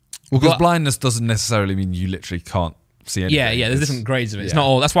 because blindness doesn't necessarily mean you literally can't see anything. Yeah, there's different grades of it. It's not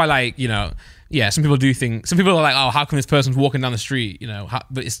all. That's why, like, some people do think. Some people are like, oh, how come this person's walking down the street?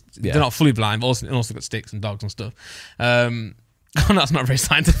 But they're not fully blind. But also got sticks and dogs and stuff. That's not very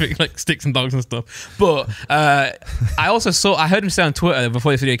scientific, like sticks and dogs and stuff. But I heard him say on Twitter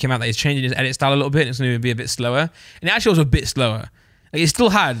before this video came out that he's changing his edit style a little bit. And it's going to be a bit slower, and it actually was a bit slower. Like, it still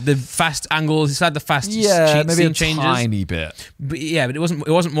had the fast angles. It still had the fast maybe scene a changes. tiny bit. But it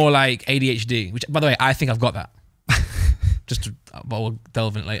wasn't more like ADHD. Which, by the way, I think I've got that. But we'll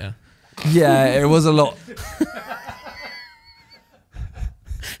delve in it later. Yeah, it was a lot.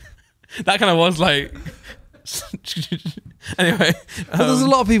 That kind of was like. Anyway, There's a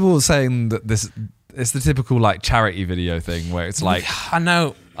lot of people saying that it's the typical like charity video thing where it's like, I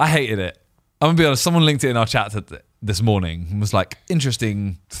know. I hated it. I'm gonna be honest. Someone linked it in our chat this morning and was like,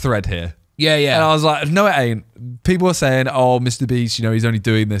 interesting thread here. Yeah. And I was like, no, it ain't. People are saying, oh, Mr. Beast, he's only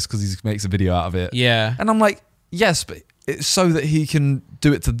doing this because he makes a video out of it. Yeah. And I'm like, yes, but it's so that he can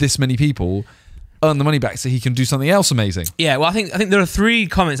do it to this many people, earn the money back so he can do something else amazing. Yeah, well, I think there are 3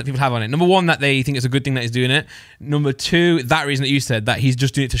 comments that people have on it. Number 1, that they think it's a good thing that he's doing it. Number 2, that reason that you said, that he's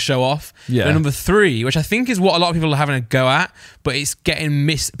just doing it to show off. Yeah. And number 3, which I think is what a lot of people are having a go at, but it's getting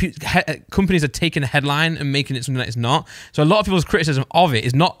companies are taking a headline and making it something that it's not. So a lot of people's criticism of it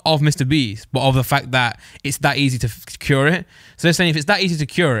is not of Mr. Beast, but of the fact that it's that easy to cure it. So they're saying if it's that easy to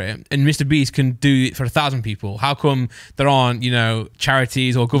cure it, and Mr. Beast can do it for 1,000 people, how come there aren't,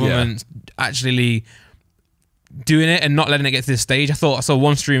 charities or governments actually doing it and not letting it get to this stage? I saw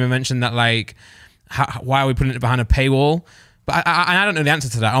one streamer mention that, like, why are we putting it behind a paywall? But I don't know the answer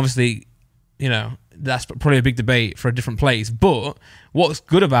to that. Obviously, that's probably a big debate for a different place. But what's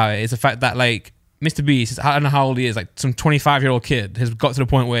good about it is the fact that, like, Mr. Beast, I don't know how old he is, like some 25-year-old kid has got to the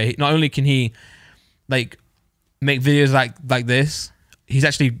point where not only can he, like, make videos like this, he's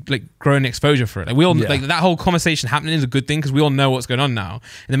actually, like, growing exposure for it. Like, we all like that whole conversation happening is a good thing because we all know what's going on now.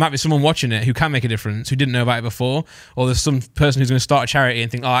 And there might be someone watching it who can make a difference, who didn't know about it before, or there's some person who's going to start a charity and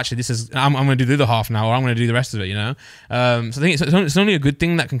think, oh, actually, I'm going to do the other half now, or I'm going to do the rest of it. So I think it's only a good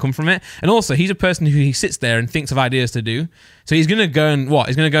thing that can come from it. And also, he's a person who he sits there and thinks of ideas to do. So he's going to go and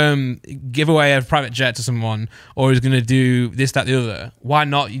He's going to go and give away a private jet to someone, or he's going to do this, that, the other. Why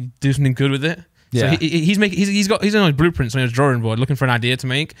not do something good with it? Yeah. So he's on his blueprints on his drawing board looking for an idea to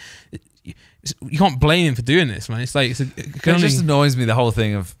make. You can't blame him for doing this, man. It's like it just annoys me, the whole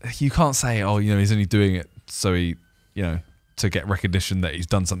thing of, you can't say, oh, he's only doing it so he, to get recognition that he's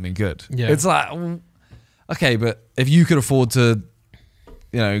done something good. Yeah. It's like, okay, but if you could afford to,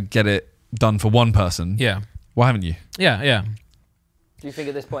 get it done for one person, why haven't you? Yeah. Do you think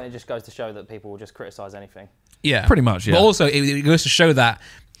at this point it just goes to show that people will just criticize anything? Yeah, pretty much. Yeah. But also, it goes to show that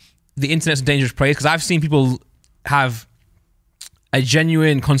the internet's a dangerous place, because I've seen people have a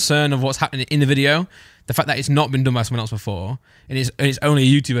genuine concern of what's happening in the video. The fact that it's not been done by someone else before, and it's only a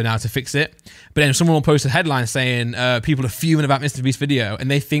YouTuber now to fix it. But then someone will post a headline saying people are fuming about Mr. Beast's video, and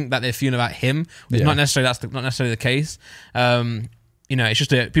they think that they're fuming about him. It's not necessarily not necessarily the case. You know, it's just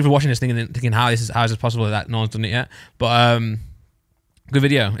people watching this thinking how is this possible that no one's done it yet. But good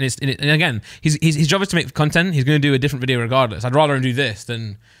video, and again, his job is to make content. He's going to do a different video regardless. I'd rather him do this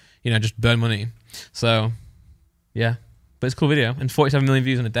than, you know, just burn money. So yeah, but it's a cool video and 47 million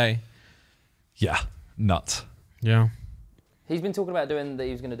views in a day. Yeah. Nuts. Yeah. He's been talking about doing that.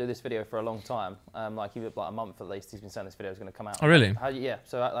 He was going to do this video for a long time, like a month at least. He's been saying this video is going to come out. Oh, really? Yeah.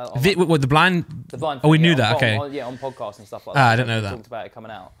 So the blind. The blind. Oh, we knew that. Okay. On podcasts and stuff like that. I didn't know that. Talked about it coming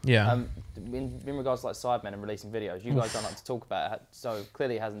out. Yeah. In regards to like Sidemen and releasing videos, you guys don't like to talk about it, so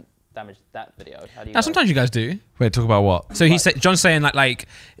clearly it hasn't damaged that video. How do you? Sometimes you guys do. Wait, talk about what? So John's saying like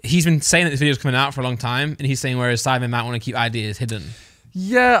he's been saying that this video's coming out for a long time, and he's saying whereas Sidemen might want to keep ideas hidden.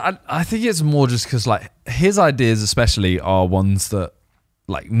 Yeah, I think it's more just because like his ideas especially are ones that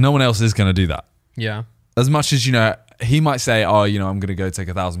like no one else is going to do that. Yeah. As much as, you know, he might say, oh, you know, I'm going to go take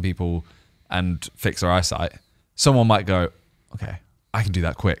 1,000 people and fix their eyesight. Someone might go, okay, I can do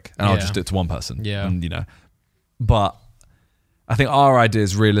that quick, and I'll just do it to one person. Yeah. And, you know, but I think our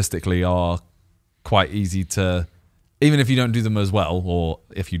ideas realistically are quite easy to, even if you don't do them as well, or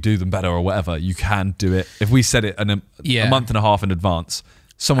if you do them better or whatever, you can do it. If we set it a month and a half in advance,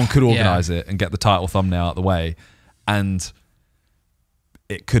 someone could organize it and get the title thumbnail out of the way, and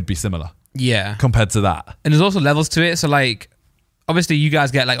it could be similar. Yeah. Compared to that. And there's also levels to it. So like, obviously you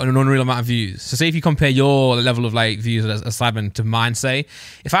guys get like an unreal amount of views. So say if you compare your level of like views as Sidemen to mine, say,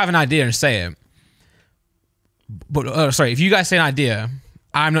 if I have an idea and say it, but if you guys say an idea,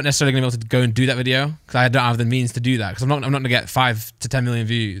 I'm not necessarily going to be able to go and do that video because I don't have the means to do that, because I'm not going to get 5 to 10 million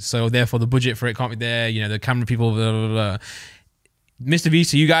views. So therefore the budget for it can't be there. You know, the camera people, blah, blah, blah. Mr. Beast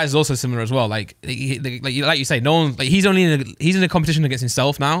to you guys is also similar as well. Like you say, no one, like he's in a competition against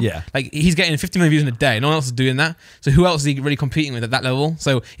himself now. Yeah. Like he's getting 50 million views in a day. No one else is doing that. So who else is he really competing with at that level?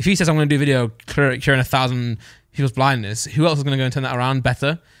 So if he says I'm going to do a video curing 1,000 people's blindness, who else is going to go and turn that around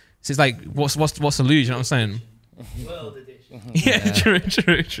better? So it's like, what's the lose? You know what I'm saying? World edition. Yeah,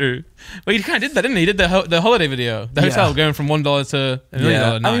 true. Well, he kind of did that, didn't he? He did the holiday video, the hotel going from $1 to $1 million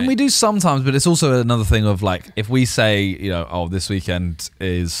a night. I mean, we do sometimes, but it's also another thing of like, if we say, you know, oh, this weekend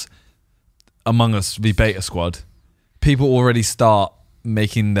is Among Us v Beta Squad, people already start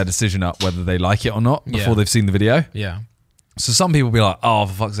making their decision up whether they like it or not before they've seen the video. Yeah. So some people be like, oh,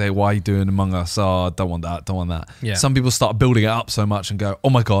 for fuck's sake, why are you doing Among Us? Oh, don't want that. Yeah. Some people start building it up so much and go, oh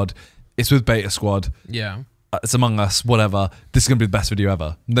my God, it's with Beta Squad. Yeah. It's Among Us, whatever. This is going to be the best video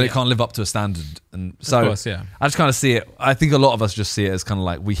ever. And then it can't live up to a standard. And so of course, yeah. I just kind of see it. I think a lot of us just see it as kind of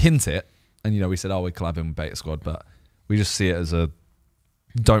like, we hint it. And, you know, we said, oh, we're collabing with Beta Squad. But we just see it as a,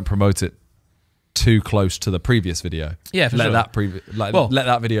 don't promote it too close to the previous video. Yeah, for let sure. Let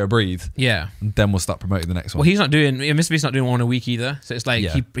that video breathe. Yeah. And then we'll start promoting the next one. Well, he's not doing, Mr. Beast's not doing one a week either. So it's like,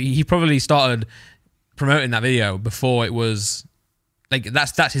 he probably started promoting that video before it was, like,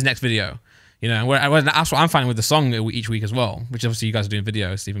 that's his next video. You know, that's what I'm finding with the song each week as well, which obviously you guys are doing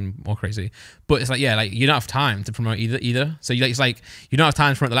videos, it's even more crazy. But it's like, yeah, like you don't have time to promote either. So it's like you don't have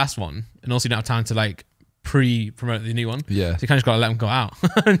time to promote the last one, and also you don't have time to like pre-promote the new one. Yeah. So you kind of just got to let them go out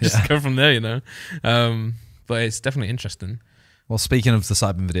and just go from there, you know. But it's definitely interesting. Well, speaking of the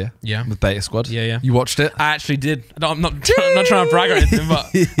Sidemen video, with Beta Squad, you watched it. I actually did. I'm not trying to brag or anything, but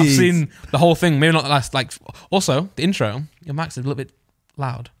I've seen the whole thing. Maybe not the last. Like, also the intro. Your mic's a little bit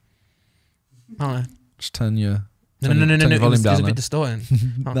loud. Oh, just turn your no. volume down. It's a bit distorting.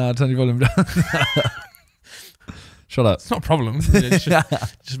 No, turn your volume down. Shut up. It's not a problem. It's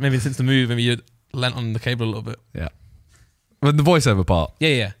just maybe since the move, maybe you lent on the cable a little bit. Yeah. But the voiceover part.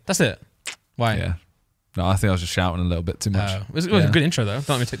 Yeah. That's it. Why? Yeah. No, I think I was just shouting a little bit too much. It was a good intro though.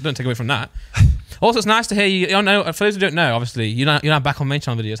 Don't take away from that. Also, it's nice to hear you. I know, for those who don't know, obviously you're not back on main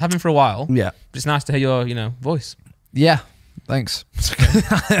channel videos. Have been for a while. Yeah. But it's nice to hear your voice. Yeah. Thanks.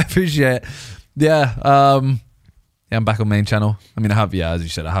 I appreciate it. Yeah, I'm back on main channel. I mean, I have, as you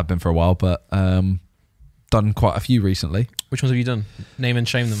said, I have been for a while, but done quite a few recently. Which ones have you done? Name and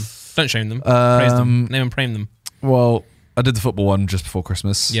shame them. Don't shame them. Praise them. Name and praise them. Well, I did the football one just before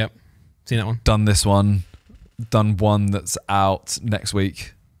Christmas. Yep. Seen that one. Done this one. Done one that's out next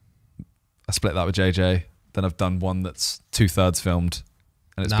week. I split that with JJ. Then I've done one that's 2/3 filmed,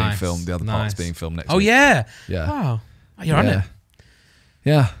 and it's being filmed. The other part's being filmed next week. Oh, yeah. Yeah. Wow. You're on it.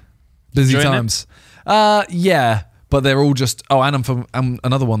 Yeah. Busy times. Yeah, but they're all just. Oh, and I'm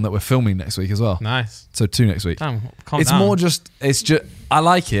another one that we're filming next week as well. Nice. So 2 next week. Damn, It's more just. It's just. I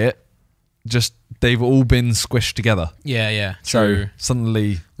like it. just they've all been squished together. Yeah, yeah. So True.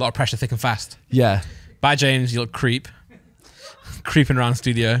 suddenly, A lot of pressure, thick and fast. yeah, Bye, James. You look creeping around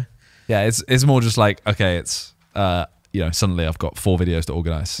studio. yeah. It's more just like, okay, it's suddenly I've got 4 videos to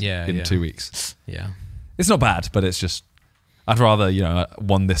organize. In 2 weeks. Yeah. It's not bad, but it's just I'd rather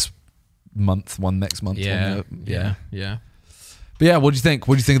one this month, one next month. Yeah. Yeah. But yeah, what do you think?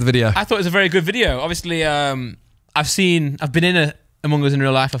 What do you think of the video? I thought it was a very good video. Obviously, I've been in Among Us in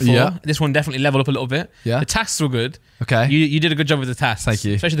real life before. Yeah. This one definitely leveled up a little bit. Yeah. The tasks were good. Okay. You did a good job with the tasks. Thank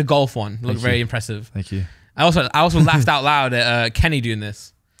you. Especially the golf one. Looked very impressive. Thank you. I also laughed out loud at Kenny doing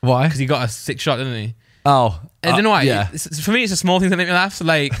this. Why? Because he got a sick shot, didn't he? Oh. I don't know why. Yeah. For me, it's a small thing that make me laugh. So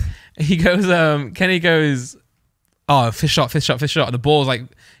like, Kenny goes, oh, fish shot. The ball's like,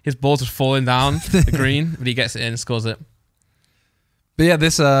 his balls just falling down the green, but he gets it in, scores it. But yeah,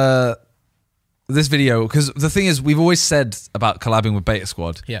 this video, because the thing is, we've always said about collabing with Beta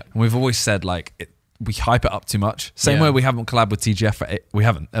Squad. Yeah. And we've always said we hype it up too much. Same way we haven't collabed with TGF. We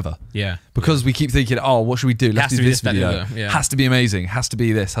haven't ever. Yeah. Because we keep thinking, oh, what should we do? Let's do this video. Yeah. Has to be amazing. Has to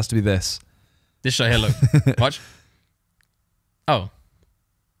be this. Has to be this. This shot here, look. Watch. Oh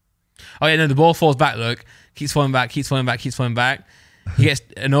yeah, no, the ball falls back, look. Keeps falling back. He gets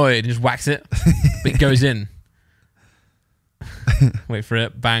annoyed and just whacks it. But it goes in. Wait for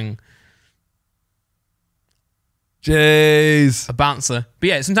it. Bang. Jeez. A bouncer. But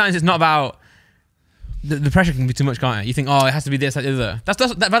yeah, sometimes it's not about... The pressure can be too much, can't it? You think, oh, it has to be this, that, the other. That,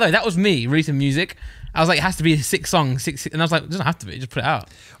 by the way, that was me releasing music. I was like, it has to be 6 songs, and I was like, it doesn't have to be, just put it out.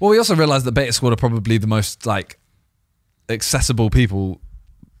 Well, we also realised that Beta Squad are probably the most accessible people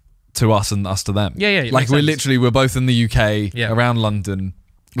to us and us to them. Yeah. Like we're both in the UK, around London.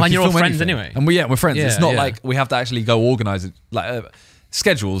 And you're all friends anyway. And we're friends. Yeah, it's not like we have to actually go organise it,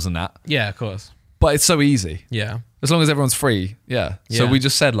 schedules and that. Yeah, of course. But it's so easy. Yeah. As long as everyone's free. Yeah. So we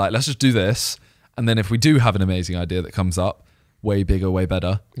just said let's just do this. And then if we do have an amazing idea that comes up, way bigger, way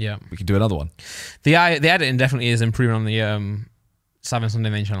better, we can do another one. The editing definitely is improving on the Saturday Sunday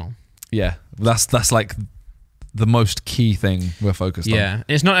main channel. Yeah. That's like the most key thing we're focused on. Yeah.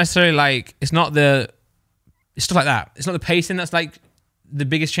 It's not necessarily it's stuff like that. It's not the pacing that's like the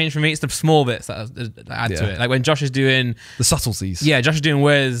biggest change for me. It's the small bits that add to it. Like when Josh is doing... The subtleties. Yeah, Josh is doing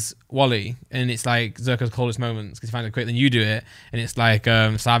Where's Wally? And it's like Zerko's coldest moments because he finds it quick. Then you do it. And it's like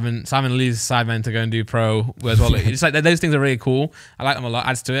Simon leaves Sidemen to go and do Pro Where's Wally? It's like those things are really cool. I like them a lot.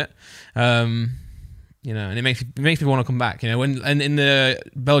 Adds to it. And it makes people want to come back. And in the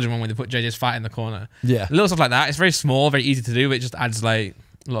Belgian one when they put JJ's fight in the corner. Yeah. Little stuff like that. It's very small, very easy to do, but it just adds like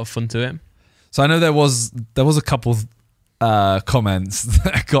a lot of fun to it. So I know there was a couple comments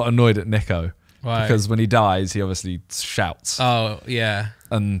that got annoyed at Nico. Why? Because when he dies, he obviously shouts. Oh, yeah.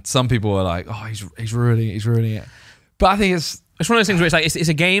 And some people were like, oh, he's ruining it. But I think it's one of those things where it's like, it's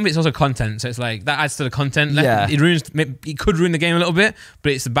a game, but it's also content. So it's like, that adds to the content. Yeah. It could ruin the game a little bit,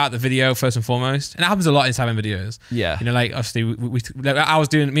 but it's about the video first and foremost. And that happens a lot in Cyber videos. Yeah. Like, obviously,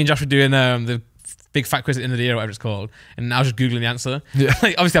 me and Josh were doing the big fat quiz at the end of the year, or whatever it's called, and I was just Googling the answer. Yeah.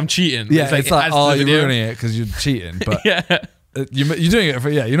 Like, obviously, I'm cheating. Yeah, it's like oh, you're ruining it because you're cheating. But yeah. You're doing it for,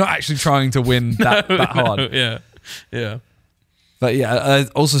 you're not actually trying to win that hard. Yeah. Yeah. But yeah, I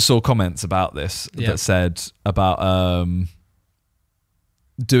also saw comments about this that said about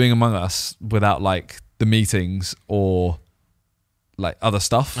doing Among Us without like the meetings or like other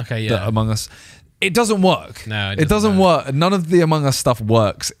stuff. Okay, yeah. That Among Us, it doesn't work. No, it doesn't work. None of the Among Us stuff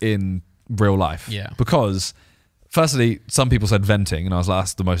works in real life. Yeah. Because firstly, some people said venting, and I was like,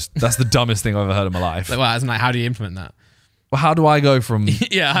 that's the dumbest thing I've ever heard in my life. Like, well, how do you implement that? Well, how do I go from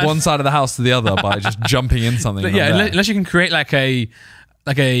one side of the house to the other by just jumping in something? But yeah, unless you can create like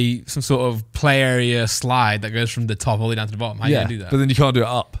some sort of play area slide that goes from the top all the way down to the bottom. How do you do that? But then you can't do it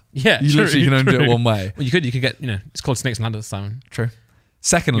up. Yeah, you literally can only do it one way. Well, you could get it's called Snakes and Ladders, Simon. True.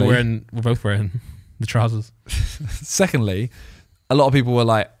 Secondly, we're both wearing the trousers. Secondly, a lot of people were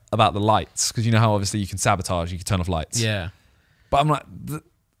like about the lights because you know how obviously you can sabotage, you can turn off lights. Yeah. But I'm like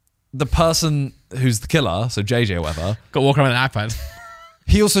the person who's the killer, so JJ or whatever, got to walk around with an iPad.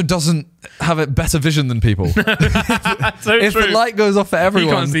 He also doesn't have a better vision than people. So if true. The light goes off for everyone,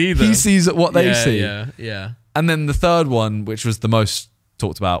 he can't see either. He sees what they see. Yeah. And then the third one, which was the most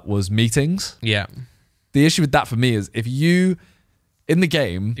talked about, was meetings. Yeah. The issue with that for me is if you, in the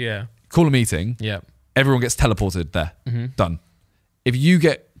game, call a meeting, everyone gets teleported there. Mm-hmm. Done. If you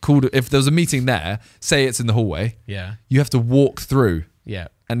get called, if there's a meeting there, say it's in the hallway, you have to walk through. Yeah.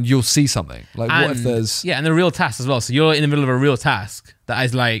 And you'll see something. Like, what if there's... Yeah, and the real task as well. So you're in the middle of a real task that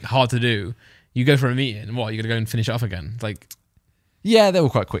is, like, hard to do. You go for a meeting, and what? You're going to go and finish it off again? It's like... Yeah, they were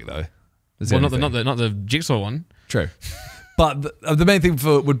quite quick, though. Well, not the jigsaw one. True. But the main thing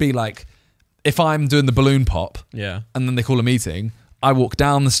would be, like, if I'm doing the balloon pop, Yeah. and then they call a meeting, I walk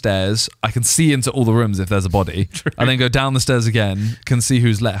down the stairs. I can see into all the rooms if there's a body, and then go down the stairs again. Can see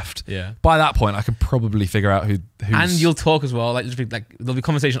who's left. Yeah. By that point, I could probably figure out who's. And you'll talk as well. Like, just be, like there'll be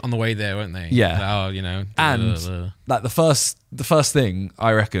conversation on the way there, won't they? Yeah. Like, oh, you know. And like the first thing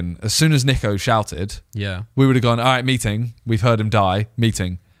I reckon, as soon as Nico shouted, yeah, we would have gone. All right, meeting. We've heard him die.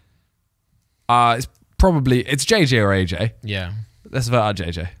 Meeting. It's JJ or AJ. Yeah. Let's vote out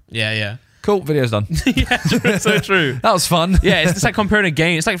JJ. Yeah. Yeah. Cool, video's done. Yeah, true, so true. That was fun. Yeah, it's like comparing a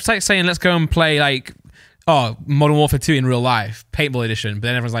game. It's like saying, let's go and play like, Modern Warfare 2 in real life, paintball edition. But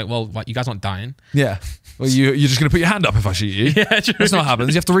then everyone's like, well, what, you guys aren't dying? Yeah. Well, you're just going to put your hand up if I shoot you. Yeah, true. That's not what happens.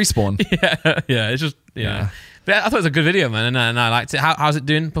 You have to respawn. Yeah, it's just, yeah. But I thought it was a good video, man, and I liked it. How's it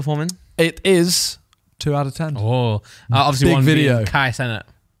doing, performing? It is 2 out of 10. Oh, obviously Big one video. KSI.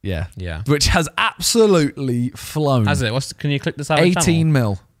 Yeah. Yeah. Which has absolutely flown. Has it? Can you click this out? 18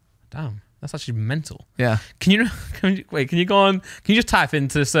 mil. Damn. That's actually mental. Yeah. Can you go on? Can you just type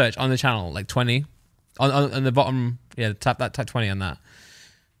into search on the channel like 20 on the bottom? Yeah, type 20 on that.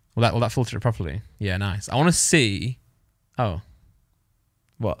 Will that filter it properly? Yeah, nice. I want to see. Oh,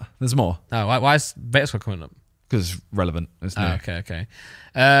 What? There's more. oh, why is Beta Squad coming up? Because it's relevant. It's new. Oh, okay.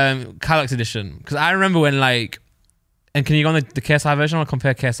 Calyx edition. Because I remember when and can you go on the KSI version or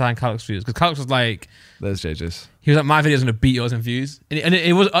compare KSI and Calyx views? Because Calyx was like, There's JJ's. he was like, my video's gonna beat yours in views, and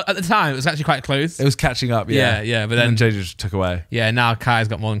it was at the time it was actually quite close. It was catching up, yeah. Yeah, but And then JJ just took away. yeah, now Kai's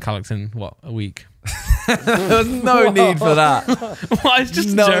got more than Calyx in what, a week. There's no need for that. Well, it's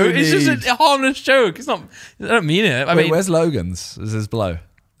just No a joke. It's need. just a harmless joke. It's not. I don't mean it. I Wait, mean, where's Logan's? Is this below?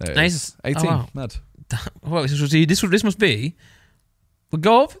 There it Nice. is. 18. Oh, wow. Mad. well, this must be. We'll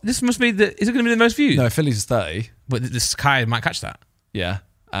go up. This must be the. Is it going to be the most views? No, Philly's is 30. But this Kai might catch that. Yeah.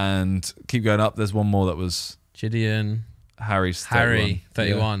 And keep going up. There's one more that was Gideon, Harry's 31.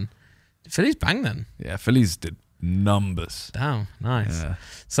 31. Philly's bang then. Yeah, Philly's did numbers. Damn, nice. Yeah.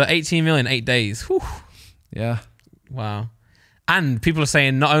 So 18 million, 8 days. Whew. Yeah. Wow. And people are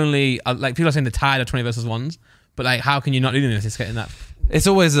saying not only people are saying they're tired of 20 versus ones, but like how can you not do this? It's getting that. It's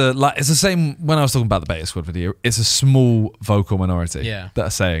always it's the same when I was talking about the Beta Squad video. It's a small vocal minority that are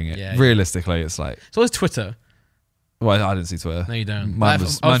saying it. Yeah, Realistically, it's like. So it's Twitter. Well, I didn't see Twitter. No, you don't. Mine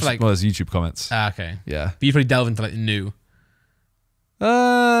was YouTube comments. Okay. Yeah. But you probably delve into like the new.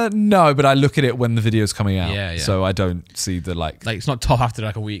 No, but I look at it when the video's coming out. Yeah. So I don't see the like it's not top after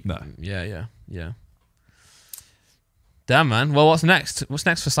like a week. No. Yeah. Damn, man. Well, what's next? What's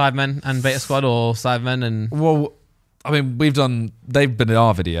next for Sidemen and Beta Squad or Sidemen and? Well, I mean, they've been in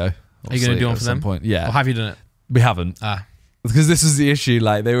our video. Are you going to do one for them? Point. Yeah. Or have you done it? We haven't. Because this is the issue.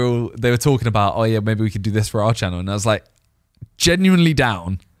 Like they were talking about, oh yeah, maybe we could do this for our channel, and I was like, genuinely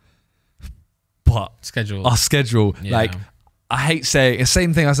down, but our schedule. Yeah. Like I hate saying the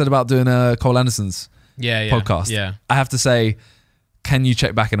same thing I said about doing Cole Anderson's podcast. Yeah. I have to say, can you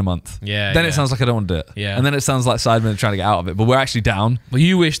check back in a month? Yeah. Then it sounds like I don't want to do it. Yeah. And then it sounds like Sidemen are trying to get out of it, but we're actually down. Well,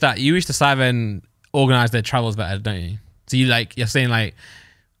 you wish the Sidemen organised their travels better, don't you? So you're saying like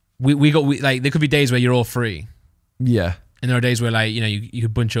we there could be days where you're all free. Yeah. And there are days where like, you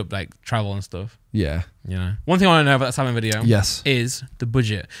could bunch up like travel and stuff. Yeah. One thing I want to know about that Sidemen video is the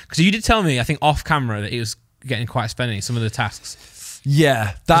budget. Because you did tell me, I think off camera, that it was getting quite spendy, some of the tasks.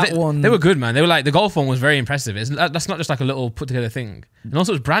 Yeah, they were good, man. They were like, the golf one was very impressive. That's not just like a little put together thing. And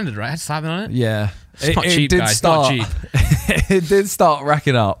also it was branded, right? It had Sidemen on it. Yeah. It's not cheap, guys. It's not cheap. It did start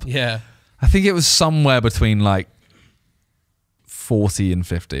racking up. Yeah. I think it was somewhere between like 40 and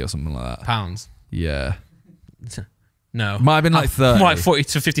 50 or something like that. Pounds. Yeah. No. Might have been like 30. More like 40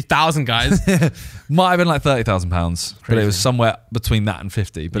 to 50,000, guys. Might have been like £30,000. But it was somewhere between that and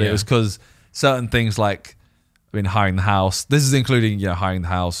 50. But it was because certain things like, hiring the house. This is including, hiring the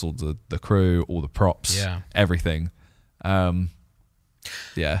house, all the crew, all the props, everything. It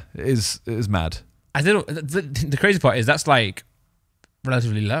is mad. I don't know. The crazy part is that's like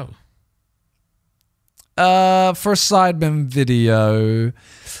relatively low. For a Sidemen video,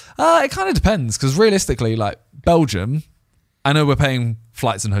 it kind of depends because realistically, like Belgium, I know we're paying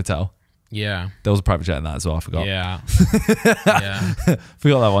flights and hotel. Yeah. There was a private jet in that as well. I forgot. Yeah.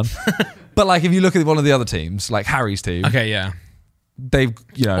 Forgot that one. But like, if you look at one of the other teams, like Harry's team. Okay, yeah. They've,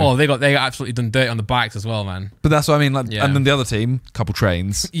 they got absolutely done dirt on the bikes as well, man. But that's what I mean. Like, and then the other team, couple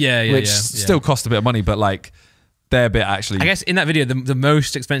trains. Which still cost a bit of money, but like, their bit actually. I guess in that video, the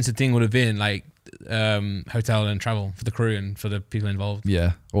most expensive thing would have been like hotel and travel for the crew and for the people involved.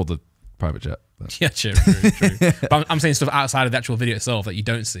 Yeah, or the private jet. Yeah, true. But I'm saying stuff outside of the actual video itself that you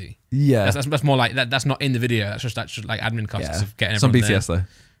don't see. Yeah, that's more like that. That's not in the video. That's just like admin costs of getting everyone. It's on BTS there.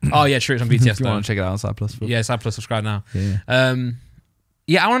 though. Oh yeah, true. It's on BTS. If you want to check it out on Side Plus. Yeah, Side Plus. Subscribe now. Yeah.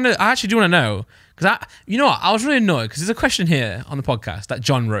 Yeah, I actually do want to know because you know what? I was really annoyed because there's a question here on the podcast that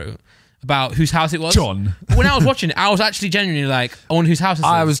John wrote about whose house it was. John. But when I was watching it, I was actually genuinely like, I wonder whose house it is.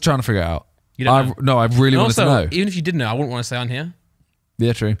 I was trying to figure it out. You don't know? No, I really wanted to know. Even if you did know, I wouldn't want to say on here.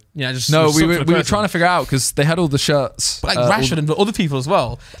 Yeah, true. Yeah, just no. We were trying to figure out because they had all the shirts, but like Rashford and other people as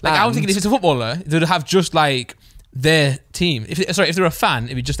well. Like I was thinking, if it's a footballer, they'd have just like their team. If they're a fan,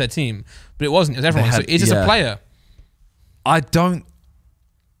 it'd be just their team. But it wasn't. It was everyone. So is this a player? I don't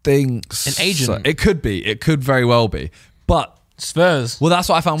think an agent. So. It could be. It could very well be. But Spurs. Well, that's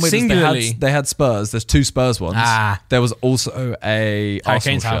what I found weird. Singularly. They had Spurs. There's 2 Spurs ones. There was also a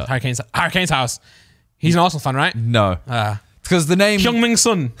Hurricanes Arsenal house. shirt. Hurricanes house. He's an Arsenal fan, right? No. Because the name Heung-min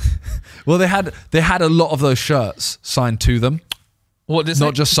Son. Well, they had a lot of those shirts signed to them. What?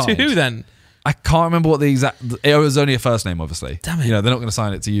 Not just signed. To who then? I can't remember what the exact. It was only a first name, obviously. Damn it! You know they're not going to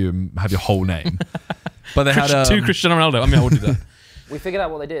sign it to you and have your whole name. But they had to Cristiano Ronaldo. I mean, I would do that. We figured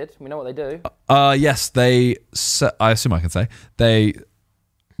out what they did. We know what they do. Yes, I assume I can say they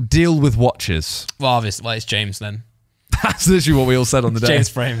deal with watches. Well, obviously, it's James then. That's literally what we all said on the day. James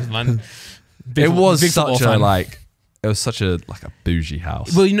Frames, man. It was such a bougie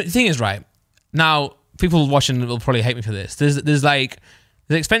house. Well, the thing is, right now, people watching will probably hate me for this. There's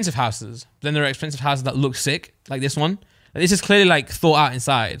expensive houses. Then there are expensive houses that look sick, like this one. Like, this is clearly like thought out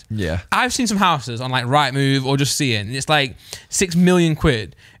inside. Yeah, I've seen some houses on like Rightmove or just seeing, and it's like 6 million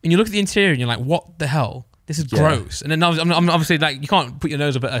quid, and you look at the interior and you're like, what the hell? This is gross. And then I'm obviously like, you can't put your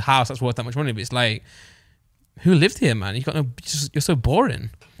nose up at a house that's worth that much money, but it's like, who lived here, man? You're so boring.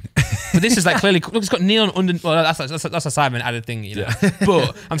 But this is like clearly, look, it's got neon under. Well, that's a Simon added thing, you know. Yeah.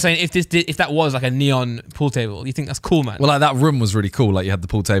 But I'm saying if that was like a neon pool table, you think that's cool, man? Well, like that room was really cool. Like you had the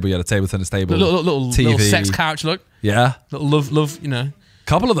pool table, you had a table tennis table, little TV, little sex couch. Look, yeah, little love, you know.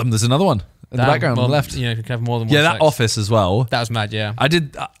 Couple of them. There's another one in the background on the left. You know, you can have more than one. Yeah, that sex. office as well. That was mad. Yeah,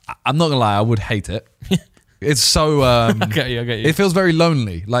 I'm not gonna lie, I would hate it. It's so. I get you. It feels very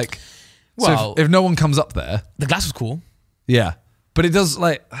lonely. Like, well, so if no one comes up there, the glass was cool. Yeah. But it does,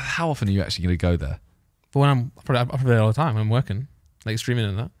 like, how often are you actually going to go there? But when I'm probably there all the time when I'm working, like streaming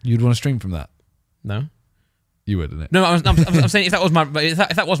and that. You'd want to stream from that? No. You would, innit? No, I'm saying if that was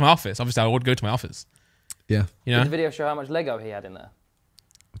my office, obviously I would go to my office. Yeah. You know? Did the video show how much Lego he had in there?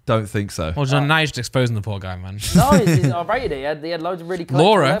 Don't think so. Well, now you're just exposing the poor guy, man. No, I rated it. He had loads of really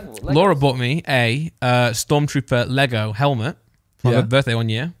collectible Laura bought me a Stormtrooper Lego helmet for my birthday one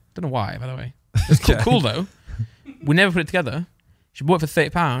year. Don't know why, by the way. It's cool though. We never put it together. She bought it for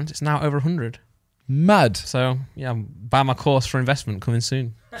 £30. It's now over 100. Mad. So yeah, buy my course for investment coming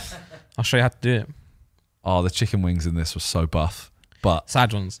soon. I'll show you how to do it. Oh, the chicken wings in this was so buff, but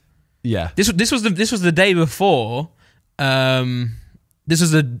sad ones. Yeah. This was the day before. This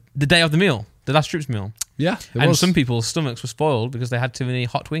was the day of the meal, the last troops meal. Yeah, and some people's stomachs were spoiled because they had too many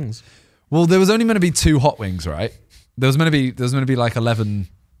hot wings. Well, there was only meant to be 2 hot wings, right? There was meant to be like 11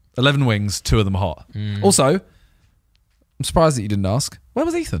 wings, 2 of them hot. Also, I'm surprised that you didn't ask. Where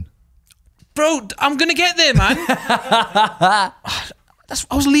was Ethan? Bro, I'm going to get there, man.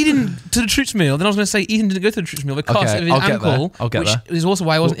 I was leading to the troops meal. Then I was going to say Ethan didn't go to the troops meal because of his ankle. Which is also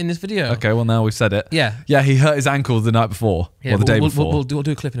why I wasn't in this video. Okay, well now we've said it. Yeah. Yeah, he hurt his ankle the night before. Yeah, or the day before. We'll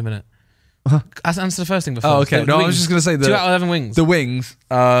do a clip in a minute. Answer the first thing before. Oh, okay. I was just going to say 2 out of 11 wings. The wings,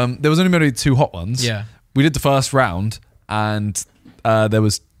 there was only meant to be 2 hot ones. Yeah. We did the first round and there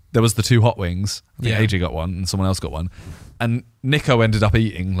was the 2 hot wings. I think AJ got one and someone else got one. And Nico ended up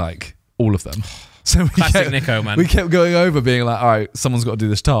eating like all of them. So Nico, man. We kept going over being like, all right, someone's got to do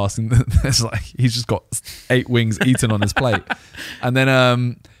this task. And it's like, he's just got 8 wings eaten on his plate. And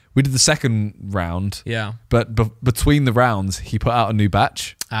then we did the second round. Yeah. But between the rounds, he put out a new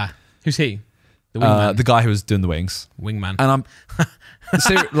batch. Who's he? The wingman. The guy who was doing the wings. Wingman. And I'm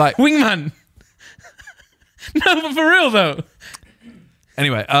like wingman. No, but for real though.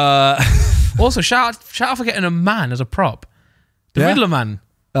 Anyway, also shout out for getting a man as a prop. The Riddler man.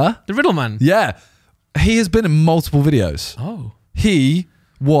 The Riddle man. Yeah. He has been in multiple videos. Oh. He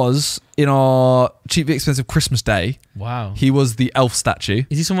was in our Cheap But Expensive Christmas Day. Wow. He was the elf statue.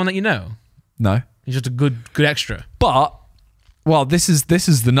 Is he someone that you know? No. He's just a good extra. But well, this is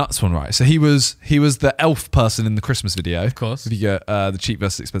the nuts one, right? So he was the elf person in the Christmas video. Of course. If you get the Cheap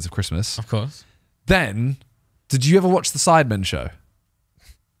versus Expensive Christmas. Of course. Then, did you ever watch the Sidemen show?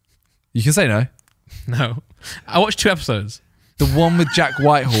 You can say no. No. I watched 2 episodes. The one with Jack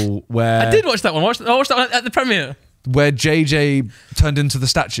Whitehall where... I did watch that one. I watched that one at the premiere. Where JJ turned into the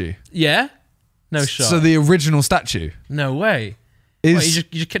statue. Yeah? No shot. So the original statue. No way. Is... What, you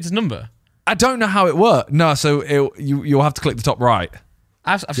just kept his number? I don't know how it worked. No, so you'll have to click the top right.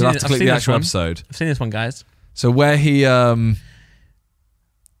 You'll have to click the actual episode. I've seen this one, guys. So where he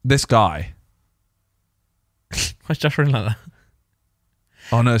this guy. Why's Josh running like that?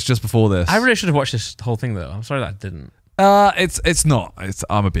 Oh no, it's just before this. I really should have watched this whole thing though. I'm sorry that I didn't. It's not. I'm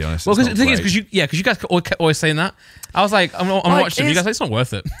gonna be honest. Well, because the thing is, because you guys kept always saying that. I was like, I'm watching it. You guys like, it's not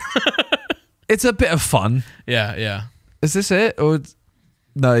worth it. It's a bit of fun. Yeah. Is this it or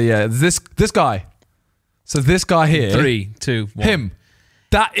no? Yeah, this guy. So this guy here. 3, 2, 1. Him.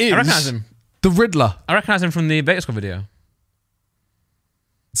 That is. I recognize him. The Riddler. I recognize him from the Beta Squad video.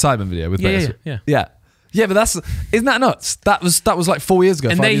 Simon video with Yeah. Yeah, but isn't that nuts? That was like 4 years ago.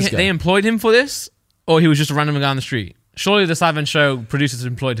 And 5 years ago. they employed him for this, or he was just a random guy on the street. Surely the Sidemen Show producers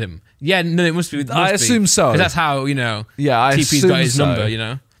employed him. Yeah, no, it must be. I assume so. Because that's how, I TP's got his assume number,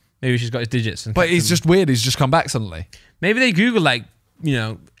 so. Maybe she's got his digits. But he's just weird. He's just come back suddenly. Maybe they Google,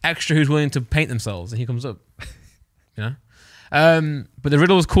 extra who's willing to paint themselves, and he comes up. But the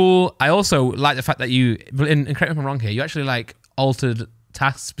riddle was cool. I also like the fact that you, and correct me if I'm wrong here, you actually, altered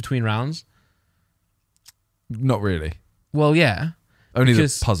tasks between rounds. Not really. Well, yeah. Only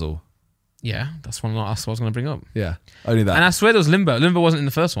the puzzle. Yeah, that's what I was going to bring up. Yeah, only that. And I swear there was Limbo. Limbo wasn't in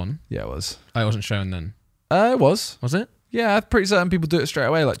the first one. Yeah, it was. Oh, it wasn't shown then. It was. Was it? Yeah, I'm pretty certain people do it straight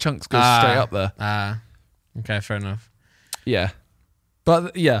away. Like Chunks goes straight up there. Okay, fair enough. Yeah.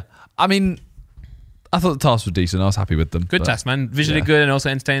 But yeah, I mean, I thought the tasks were decent. I was happy with them. Good task, man. Visually good and also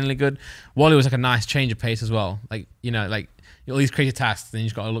entertainingly good. Wally was like a nice change of pace as well. All these crazy tasks, then you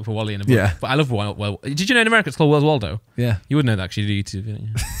just got to look for Wally in a book. Yeah. But I love Wally. Well, did you know in America it's called Where's Waldo? Yeah. You would know that actually, do YouTube.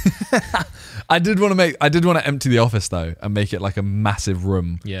 I did want to empty the office though and make it like a massive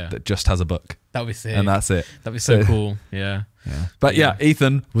room that just has a book. That would be sick. And that's it. That'd be so cool. Yeah. But yeah,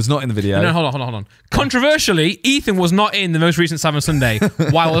 Ethan was not in the video. No, hold on. Controversially, Ethan was not in the most recent Cyber Sunday.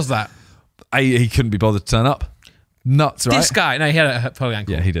 Why was that? He couldn't be bothered to turn up. Nuts, right? This guy, no, he had a poly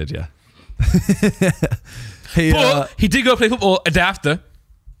ankle. Yeah, he did, yeah. He did go play football a day after.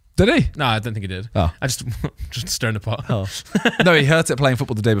 Did he? No, I don't think he did. Oh. I just stirring the pot. Oh. No, he hurt it playing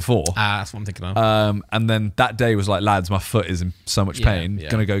football the day before. That's what I'm thinking of. And then that day was like, lads, my foot is in so much pain.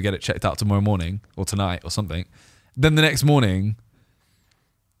 Gonna go get it checked out tomorrow morning or tonight or something. Then the next morning,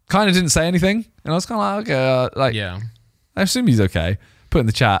 kind of didn't say anything. And I was kind of like, okay, I assume he's okay. Put in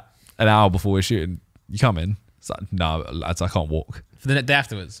the chat an hour before we're shooting. You come in. It's like, no, lads, I can't walk. For the day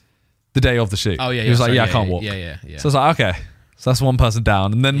afterwards? The day of the shoot. Oh, yeah. He was like, I can't walk. Yeah. So I was like, okay. So that's one person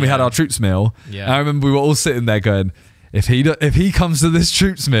down. And then we had our troops meal. Yeah. And I remember we were all sitting there going, if he comes to this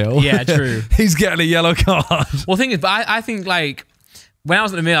troops meal, yeah, true, he's getting a yellow card. Well, the thing is, but I think when I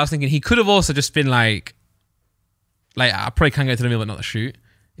was at the meal, I was thinking he could have also just been like I probably can go to the meal but not the shoot.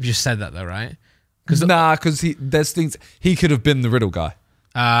 If you just said that though, right? Because there's things he could have been the riddle guy.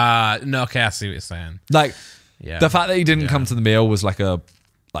 No, okay, I see what you're saying. The fact that he didn't come to the meal was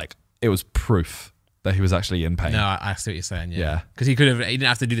it was proof that he was actually in pain. No, I see what you're saying. Yeah, because he didn't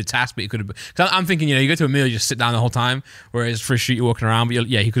have to do the task, but he could have. Because I'm thinking, you go to a meal, you just sit down the whole time. Whereas for a shoot, you're walking around. But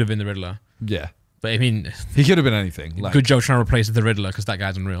he could have been the Riddler. Yeah, but I mean, he could have been anything. Good job trying to replace the Riddler because that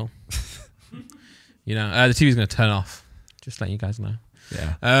guy's unreal. The TV's going to turn off. Just letting you guys know.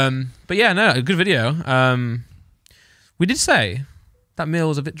 Yeah. But yeah, no, a good video. We did say that meal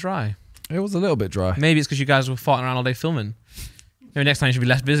was a bit dry. It was a little bit dry. Maybe it's because you guys were farting around all day filming. Maybe next time you should be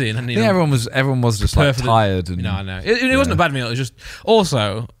less busy. And then, everyone was just tired. And I know. It wasn't a bad meal. It was just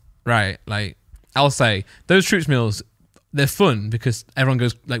also, right, I'll say, those troops meals, they're fun because everyone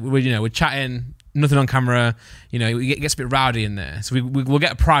goes, we're chatting, nothing on camera, it gets a bit rowdy in there. So we'll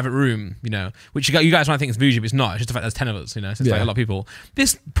get a private room, which you guys might think is bougie, but it's not. It's just the fact there's 10 of us, so it's like a lot of people.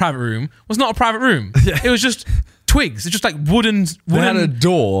 This private room was not a private room. It was just twigs. It's just like wooden. They had a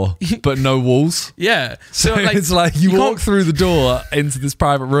door, but no walls. Yeah. So it's like you walk through the door into this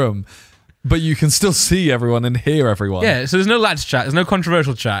private room, but you can still see everyone and hear everyone. Yeah. So there's no lads chat. There's no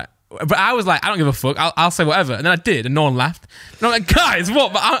controversial chat. But I was like, I don't give a fuck. I'll say whatever. And then I did, and no one laughed. And I'm like, guys,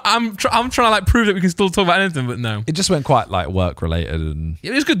 what? But I'm trying to prove that we can still talk about anything. But no, it just went quite work related, and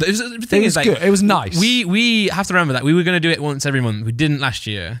it was good. The thing is, good. It was nice. We have to remember that we were going to do it once every month. We didn't last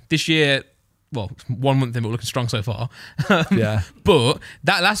year. This year, well, 1 month in, but we're looking strong so far. Yeah. But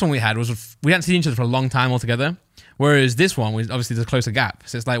that last one we had was we hadn't seen each other for a long time altogether. Whereas this one was obviously there's a closer gap.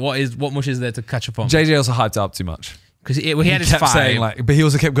 So it's like, what much is there to catch up on? JJ also hyped it up too much. Because he had his kept five. saying but he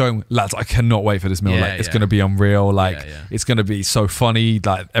also kept going, lads, I cannot wait for this meal. It's going to be unreal. It's going to be so funny.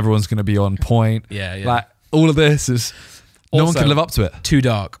 Everyone's going to be on point. Yeah. All of this is no one can live up to it. Too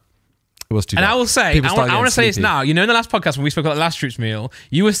dark. It was too dark. And I will say, I want to say this now. In the last podcast when we spoke about the last troops meal,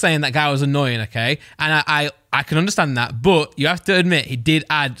 you were saying that guy was annoying, okay? And I can understand that, but you have to admit he did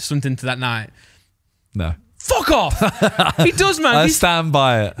add something to that night. No. Fuck off. He does, man. I stand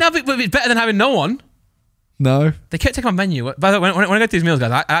by it. No, but it's better than having no one. No. They kept taking my menu. By the way, when I go to these meals,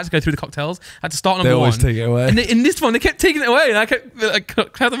 guys, I had to go through the cocktails. I had to start number They one. always take it away. And in this one, they kept taking it away. And I kept like, "Can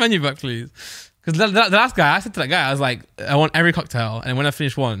I have the menu back, please?" Because the last guy, I said to that guy, I was like, "I want every cocktail, and when I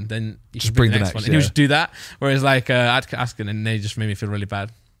finish one, then you Just can bring the bring next the one." next, And he would yeah. just do that. Whereas like I had to keep asking, and they just made me feel really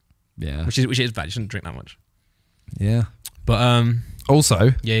bad, Yeah. which is bad. You shouldn't drink that much. Yeah. But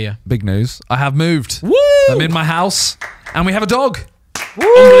Also, yeah. big news. I have moved. Woo! I'm in my house, and we have a dog.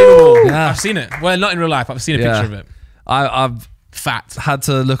 Unbelievable. Yeah. I've seen it. Well, not in real life. I've seen a Yeah. picture of it. I've Fat. had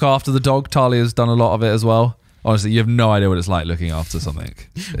to look after the dog. Talia's done a lot of it as well. Honestly, you have no idea what it's like looking after something.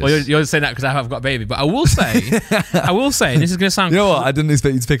 Well, you're saying that because I've got a baby, but I will say, and this is going to sound. You know what? I didn't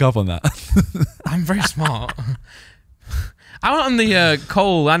expect you to pick up on that. I'm very smart. I went on the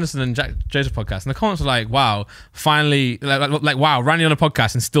Cole Anderson and Jack Joseph podcast, and the comments were like, "Wow, finally, like wow, Randy on a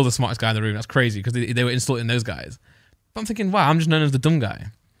podcast and still the smartest guy in the room. That's crazy," because they were insulting those guys. But I'm thinking, wow, I'm just known as the dumb guy.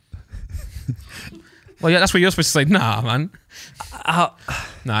 Well, yeah, that's what you're supposed to say. Nah, man.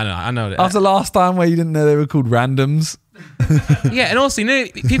 No, I know that. After last time where you didn't know they were called randoms. Yeah, and also,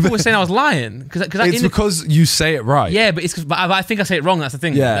 people were saying I was lying because It's because you say it right. Yeah, but but I think I say it wrong. That's the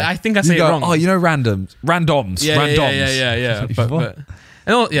thing. Yeah. I think I say You go, it wrong. Oh, you know randoms. Yeah. But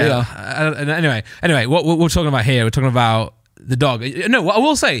and all, and anyway, what we're talking about here, we're talking about the dog. No, what I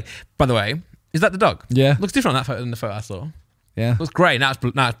will say, by the way, is that the dog? Yeah. Looks different on that photo than the photo I saw. Yeah. Looks great. Now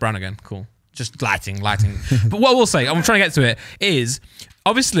it's brown again. Cool. Just lighting. But what I will say, I'm trying to get to it, is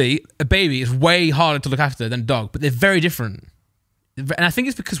obviously a baby is way harder to look after than a dog, but they're very different. And I think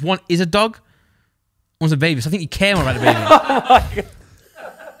it's because one is a dog, one's a baby. So I think you care more about the baby.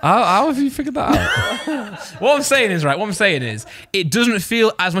 How have you figured that out? What I'm saying is, it doesn't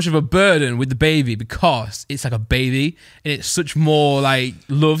feel as much of a burden with the baby because it's like a baby and it's such more like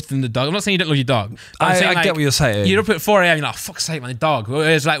loved than the dog. I'm not saying you don't love your dog. But I'm saying, I like, get what you're saying. You're up at 4 a.m. You're like, oh, fuck's sake, man, the dog.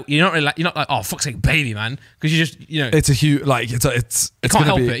 Whereas like you're not like, oh, fuck's sake, baby, man, because you just It's a huge it's can't gonna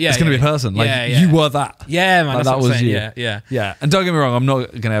help be it. Yeah, it's gonna yeah, be a person. Like yeah. you were that. Yeah, man, Like, that's that what I'm was saying. you. Yeah. Yeah. And don't get me wrong, I'm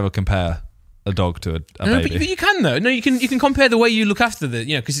not gonna ever compare a dog to a No, baby. but you can though. No, you can compare the way you look after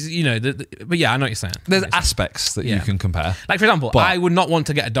because but yeah, I know what you're saying. There's aspects that you can compare. Like for example, But- I would not want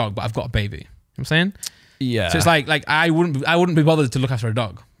to get a dog, but I've got a baby. You know what I'm saying? Yeah. So it's like I wouldn't be bothered to look after a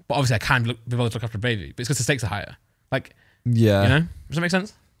dog, but obviously I can be bothered to look after a baby. But it's because the stakes are higher. Like Yeah. does that make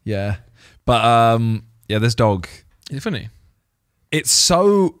sense? Yeah. But this dog, Is it funny? it's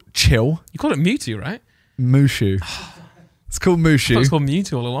so chill. You call it Mewtwo, right? Mushu. It's called I thought Mushu. it's called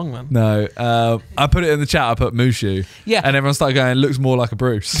Mewtwo all along, man. No, I put it in the chat. I put Mushu. Yeah. And everyone started going, it looks more like a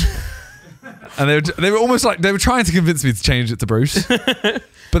Bruce. And they were almost like, they were trying to convince me to change it to Bruce.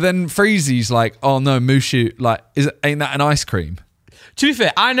 But then Freezy's like, oh no, Mushu, like, ain't that an ice cream? To be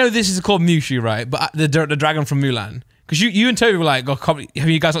fair, I know this is called Mewtwo, right? But the dragon from Mulan. Because you and Toby were like, oh, have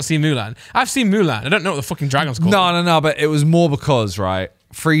you guys not seen Mulan? I've seen Mulan. I don't know what the fucking dragon's called. No, but it was more because, right,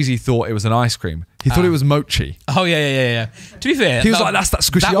 Freezy thought it was an ice cream. He thought it was mochi. Oh, yeah. To be fair, He was like, that's that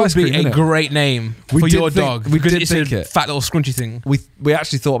squishy ice cream, That would be innit? a great name We for did your think- dog. we because did it's think a it. fat little scrunchy thing. We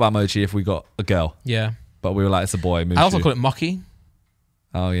actually thought about mochi if we got a girl. Yeah. But we were like, it's a boy, Mushu. I also call it Mocky.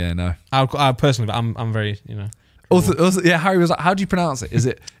 Oh, yeah, no. I personally, but I'm very, Also, yeah, Harry was like, how do you pronounce it? Is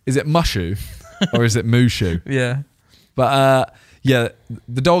it Mushu or is it Mushu? Yeah. But yeah,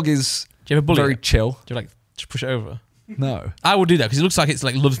 the dog is Do you ever bully very it? chill. Do you like just push it over? No. I would do that because it looks like it's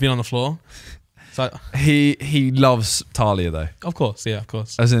like loves being on the floor. So He loves Talia though. of course, yeah, of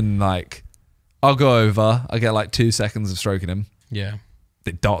course. As in like, I'll go over, I get like 2 seconds of stroking him. Yeah.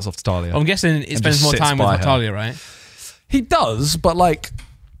 It darts off to Talia. I'm guessing it spends just more sits time with by her. Natalia, right? He does, but like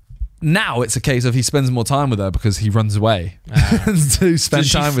now it's a case of he spends more time with her because he runs away to spend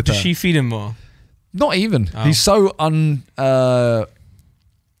time with her. Does she feed him more? Not even. Oh. He's so I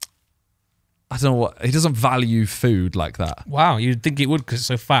don't know what. He doesn't value food like that. Wow, you'd think it would because it's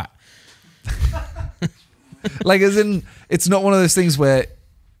so fat. Like as in, it's not one of those things where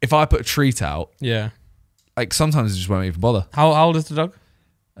if I put a treat out, Yeah. like sometimes it just won't even bother. How old is the dog?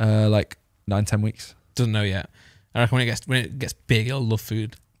 Like 9-10 weeks. Doesn't know yet. I reckon when it gets big, it'll love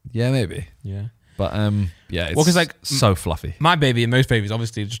food. Yeah, maybe. Yeah. But yeah, it's 'cause, like, so fluffy. My baby and most babies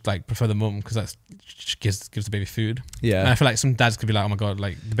obviously just like prefer the mum because that's just gives the baby food. And I Yeah. feel like some dads could be like, oh my god,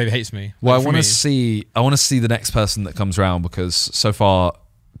 like the baby hates me. Well, Like, I for want me- to see the next person that comes round because so far,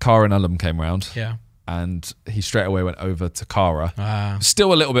 Cara and Ullum came round. Yeah. And he straight away went over to Cara. Ah.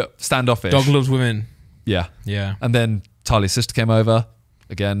 Still a little bit standoffish. Dog loves women. Yeah. Yeah. And then Talia's sister came over.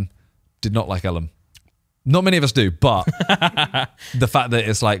 Again, did not like Ellum. Not many of us do, but the fact that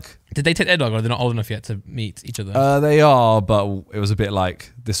it's like... Did they take their dog or are they not old enough yet to meet each other? they are, but it was a bit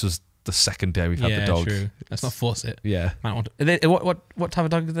like, this was the second day we've had yeah, the dog. true. Let's not force it. Yeah. Might want to, what type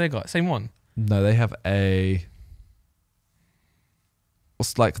of dog did they got? Same one? No, they have a.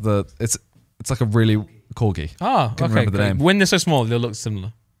 What's like the? It's like a really corgi. Oh, Can't okay. remember the name. When they're so small, they'll look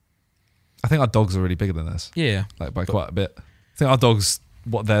similar. I think our dogs are really bigger than this. Yeah. Like by quite a bit. I think our dogs,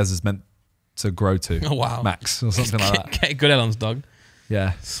 what theirs is meant to grow to. Oh wow. Max or something like that. Get a good Elon's dog.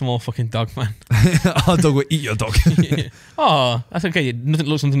 Yeah. Small fucking dog, man. Our dog will eat your dog. Oh, that's okay. Nothing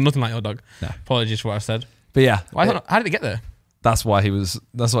looks nothing like your dog. No. Apologies for what I said. But yeah. How did it get there? That's why he was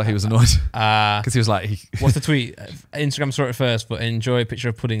annoyed. Because he was like, what's the tweet? Instagram saw it first, but enjoy a picture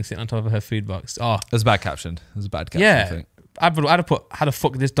of pudding sitting on top of her food box. Oh, it was a bad caption. It was a bad caption. Yeah, I think. I'd have put, how the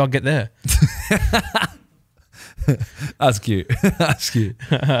fuck did this dog get there? That's cute. That's cute.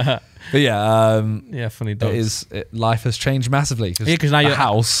 But yeah, yeah, funny dogs. Life has changed massively. Yeah, because now your your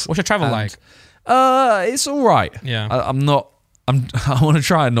house. What's your travel like? It's all right. Yeah, I want to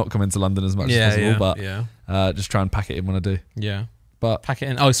try and not come into London as much as possible, but just try and pack it in when I do. Yeah, but pack it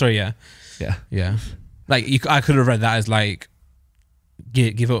in. Oh, sorry. Yeah. Like I could have read that as like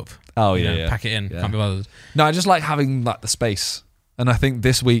give up. Oh yeah, pack it in. Yeah. Can't be bothered. No, I just like having like the space, and I think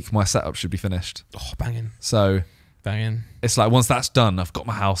this week my setup should be finished. Oh, banging. So banging. It's like once that's done, I've got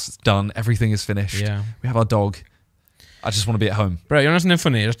my house. It's done. Everything is finished. Yeah. We have our dog. I just want to be at home. Bro, you know something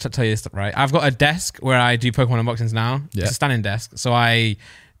funny? Just to tell you this, right? I've got a desk where I do Pokemon unboxings now. Yeah. It's a standing desk, so I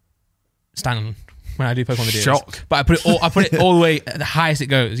stand on when I do Pokemon videos. Shock. But I put it all the way at the highest it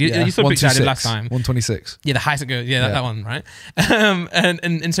goes. You saw a picture I did last time. 126. Yeah, the highest it goes. Yeah, that one, right?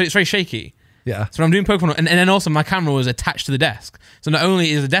 And so it's very shaky. Yeah. So when I'm doing Pokemon, and then also my camera was attached to the desk. So not only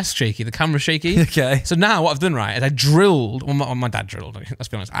is the desk shaky, the camera's shaky. Okay. So now what I've done, right, is I drilled, my dad drilled, let's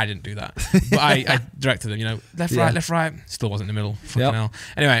be honest, I didn't do that. But I directed them, left, right. Still wasn't in the middle. Fucking hell.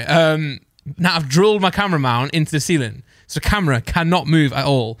 Anyway, now I've drilled my camera mount into the ceiling. So the camera cannot move at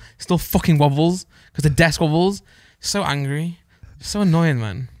all. It still fucking wobbles because the desk wobbles. So angry. So annoying,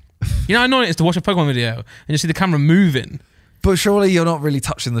 man. You know how annoying it is to watch a Pokemon video and you see the camera moving. But surely you're not really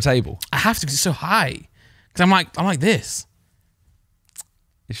touching the table. I have to because it's so high. Because I'm like this.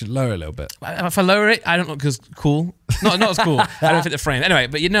 You should lower it a little bit. If I lower it, I don't look because cool. Not as cool. I don't fit the frame. Anyway,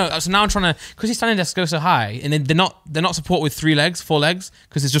 but so now I'm trying to, because these standing desks go so high, and then they're not support with 4 legs,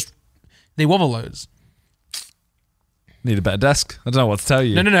 because it's just, they wobble loads. Need a better desk. I don't know what to tell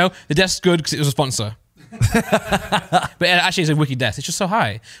you. No. The desk's good because it was a sponsor. But actually, it's a wicked desk. It's just so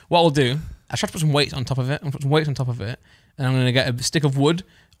high. What I'll do, I try to put some weights on top of it. And I'm going to get a stick of wood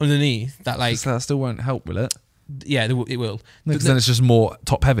underneath that, like. So that still won't help, will it? Yeah, it will. Because then it's just more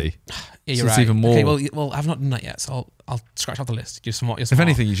top heavy. Yeah, you're right. It's even more. Okay, well, I've not done that yet, so I'll scratch off the list. Just some more. If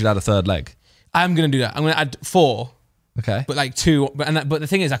anything, you should add a third leg. I'm going to do that. I'm going to add 4. Okay. But like 2. But the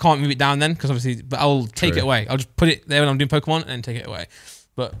thing is, I can't move it down then, because obviously. But I'll take it away. I'll just put it there when I'm doing Pokemon and then take it away.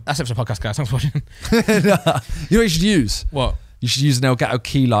 But that's it for the podcast, guys. Thanks for watching. You know what you should use? What? You should use an Elgato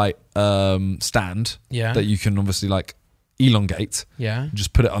key light stand. Yeah. That you can obviously like elongate. Yeah.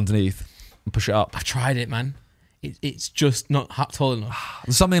 Just put it underneath and push it up. I've tried it, man. It's just not tall enough.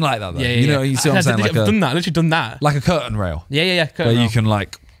 Something like that, though. Yeah. You see what I'm saying? I've done that. Literally done that. Like a curtain rail. Yeah. Where you can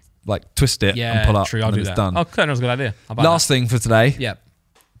like twist it and pull up. True, and I'll then do it's that. done. Oh, curtain rail's a good idea. Last thing for today. Yep.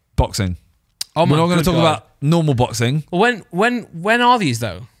 Boxing. Oh my God. We're not going to talk about normal boxing. Well, when are these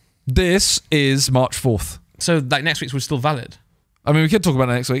though? This is March 4th. So like next week's was still valid. I mean, we could talk about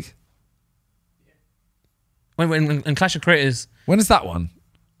it next week. When Clash of Creators. When is that one?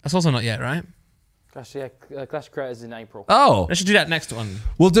 That's also not yet, right? Clash of Creators in April. Oh. Let's just do that next one.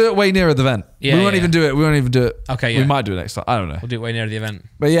 We'll do it way nearer the event. Yeah, we won't even do it. Okay, yeah. We might do it next time. I don't know. We'll do it way nearer the event.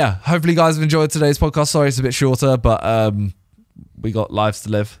 But yeah, hopefully you guys have enjoyed today's podcast. Sorry it's a bit shorter, but we got lives to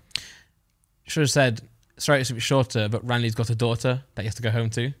live. Should have said, sorry it's a bit shorter, but Randy's got a daughter that he has to go home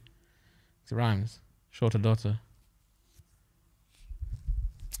to. It rhymes. Shorter daughter.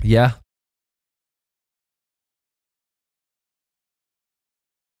 Yeah.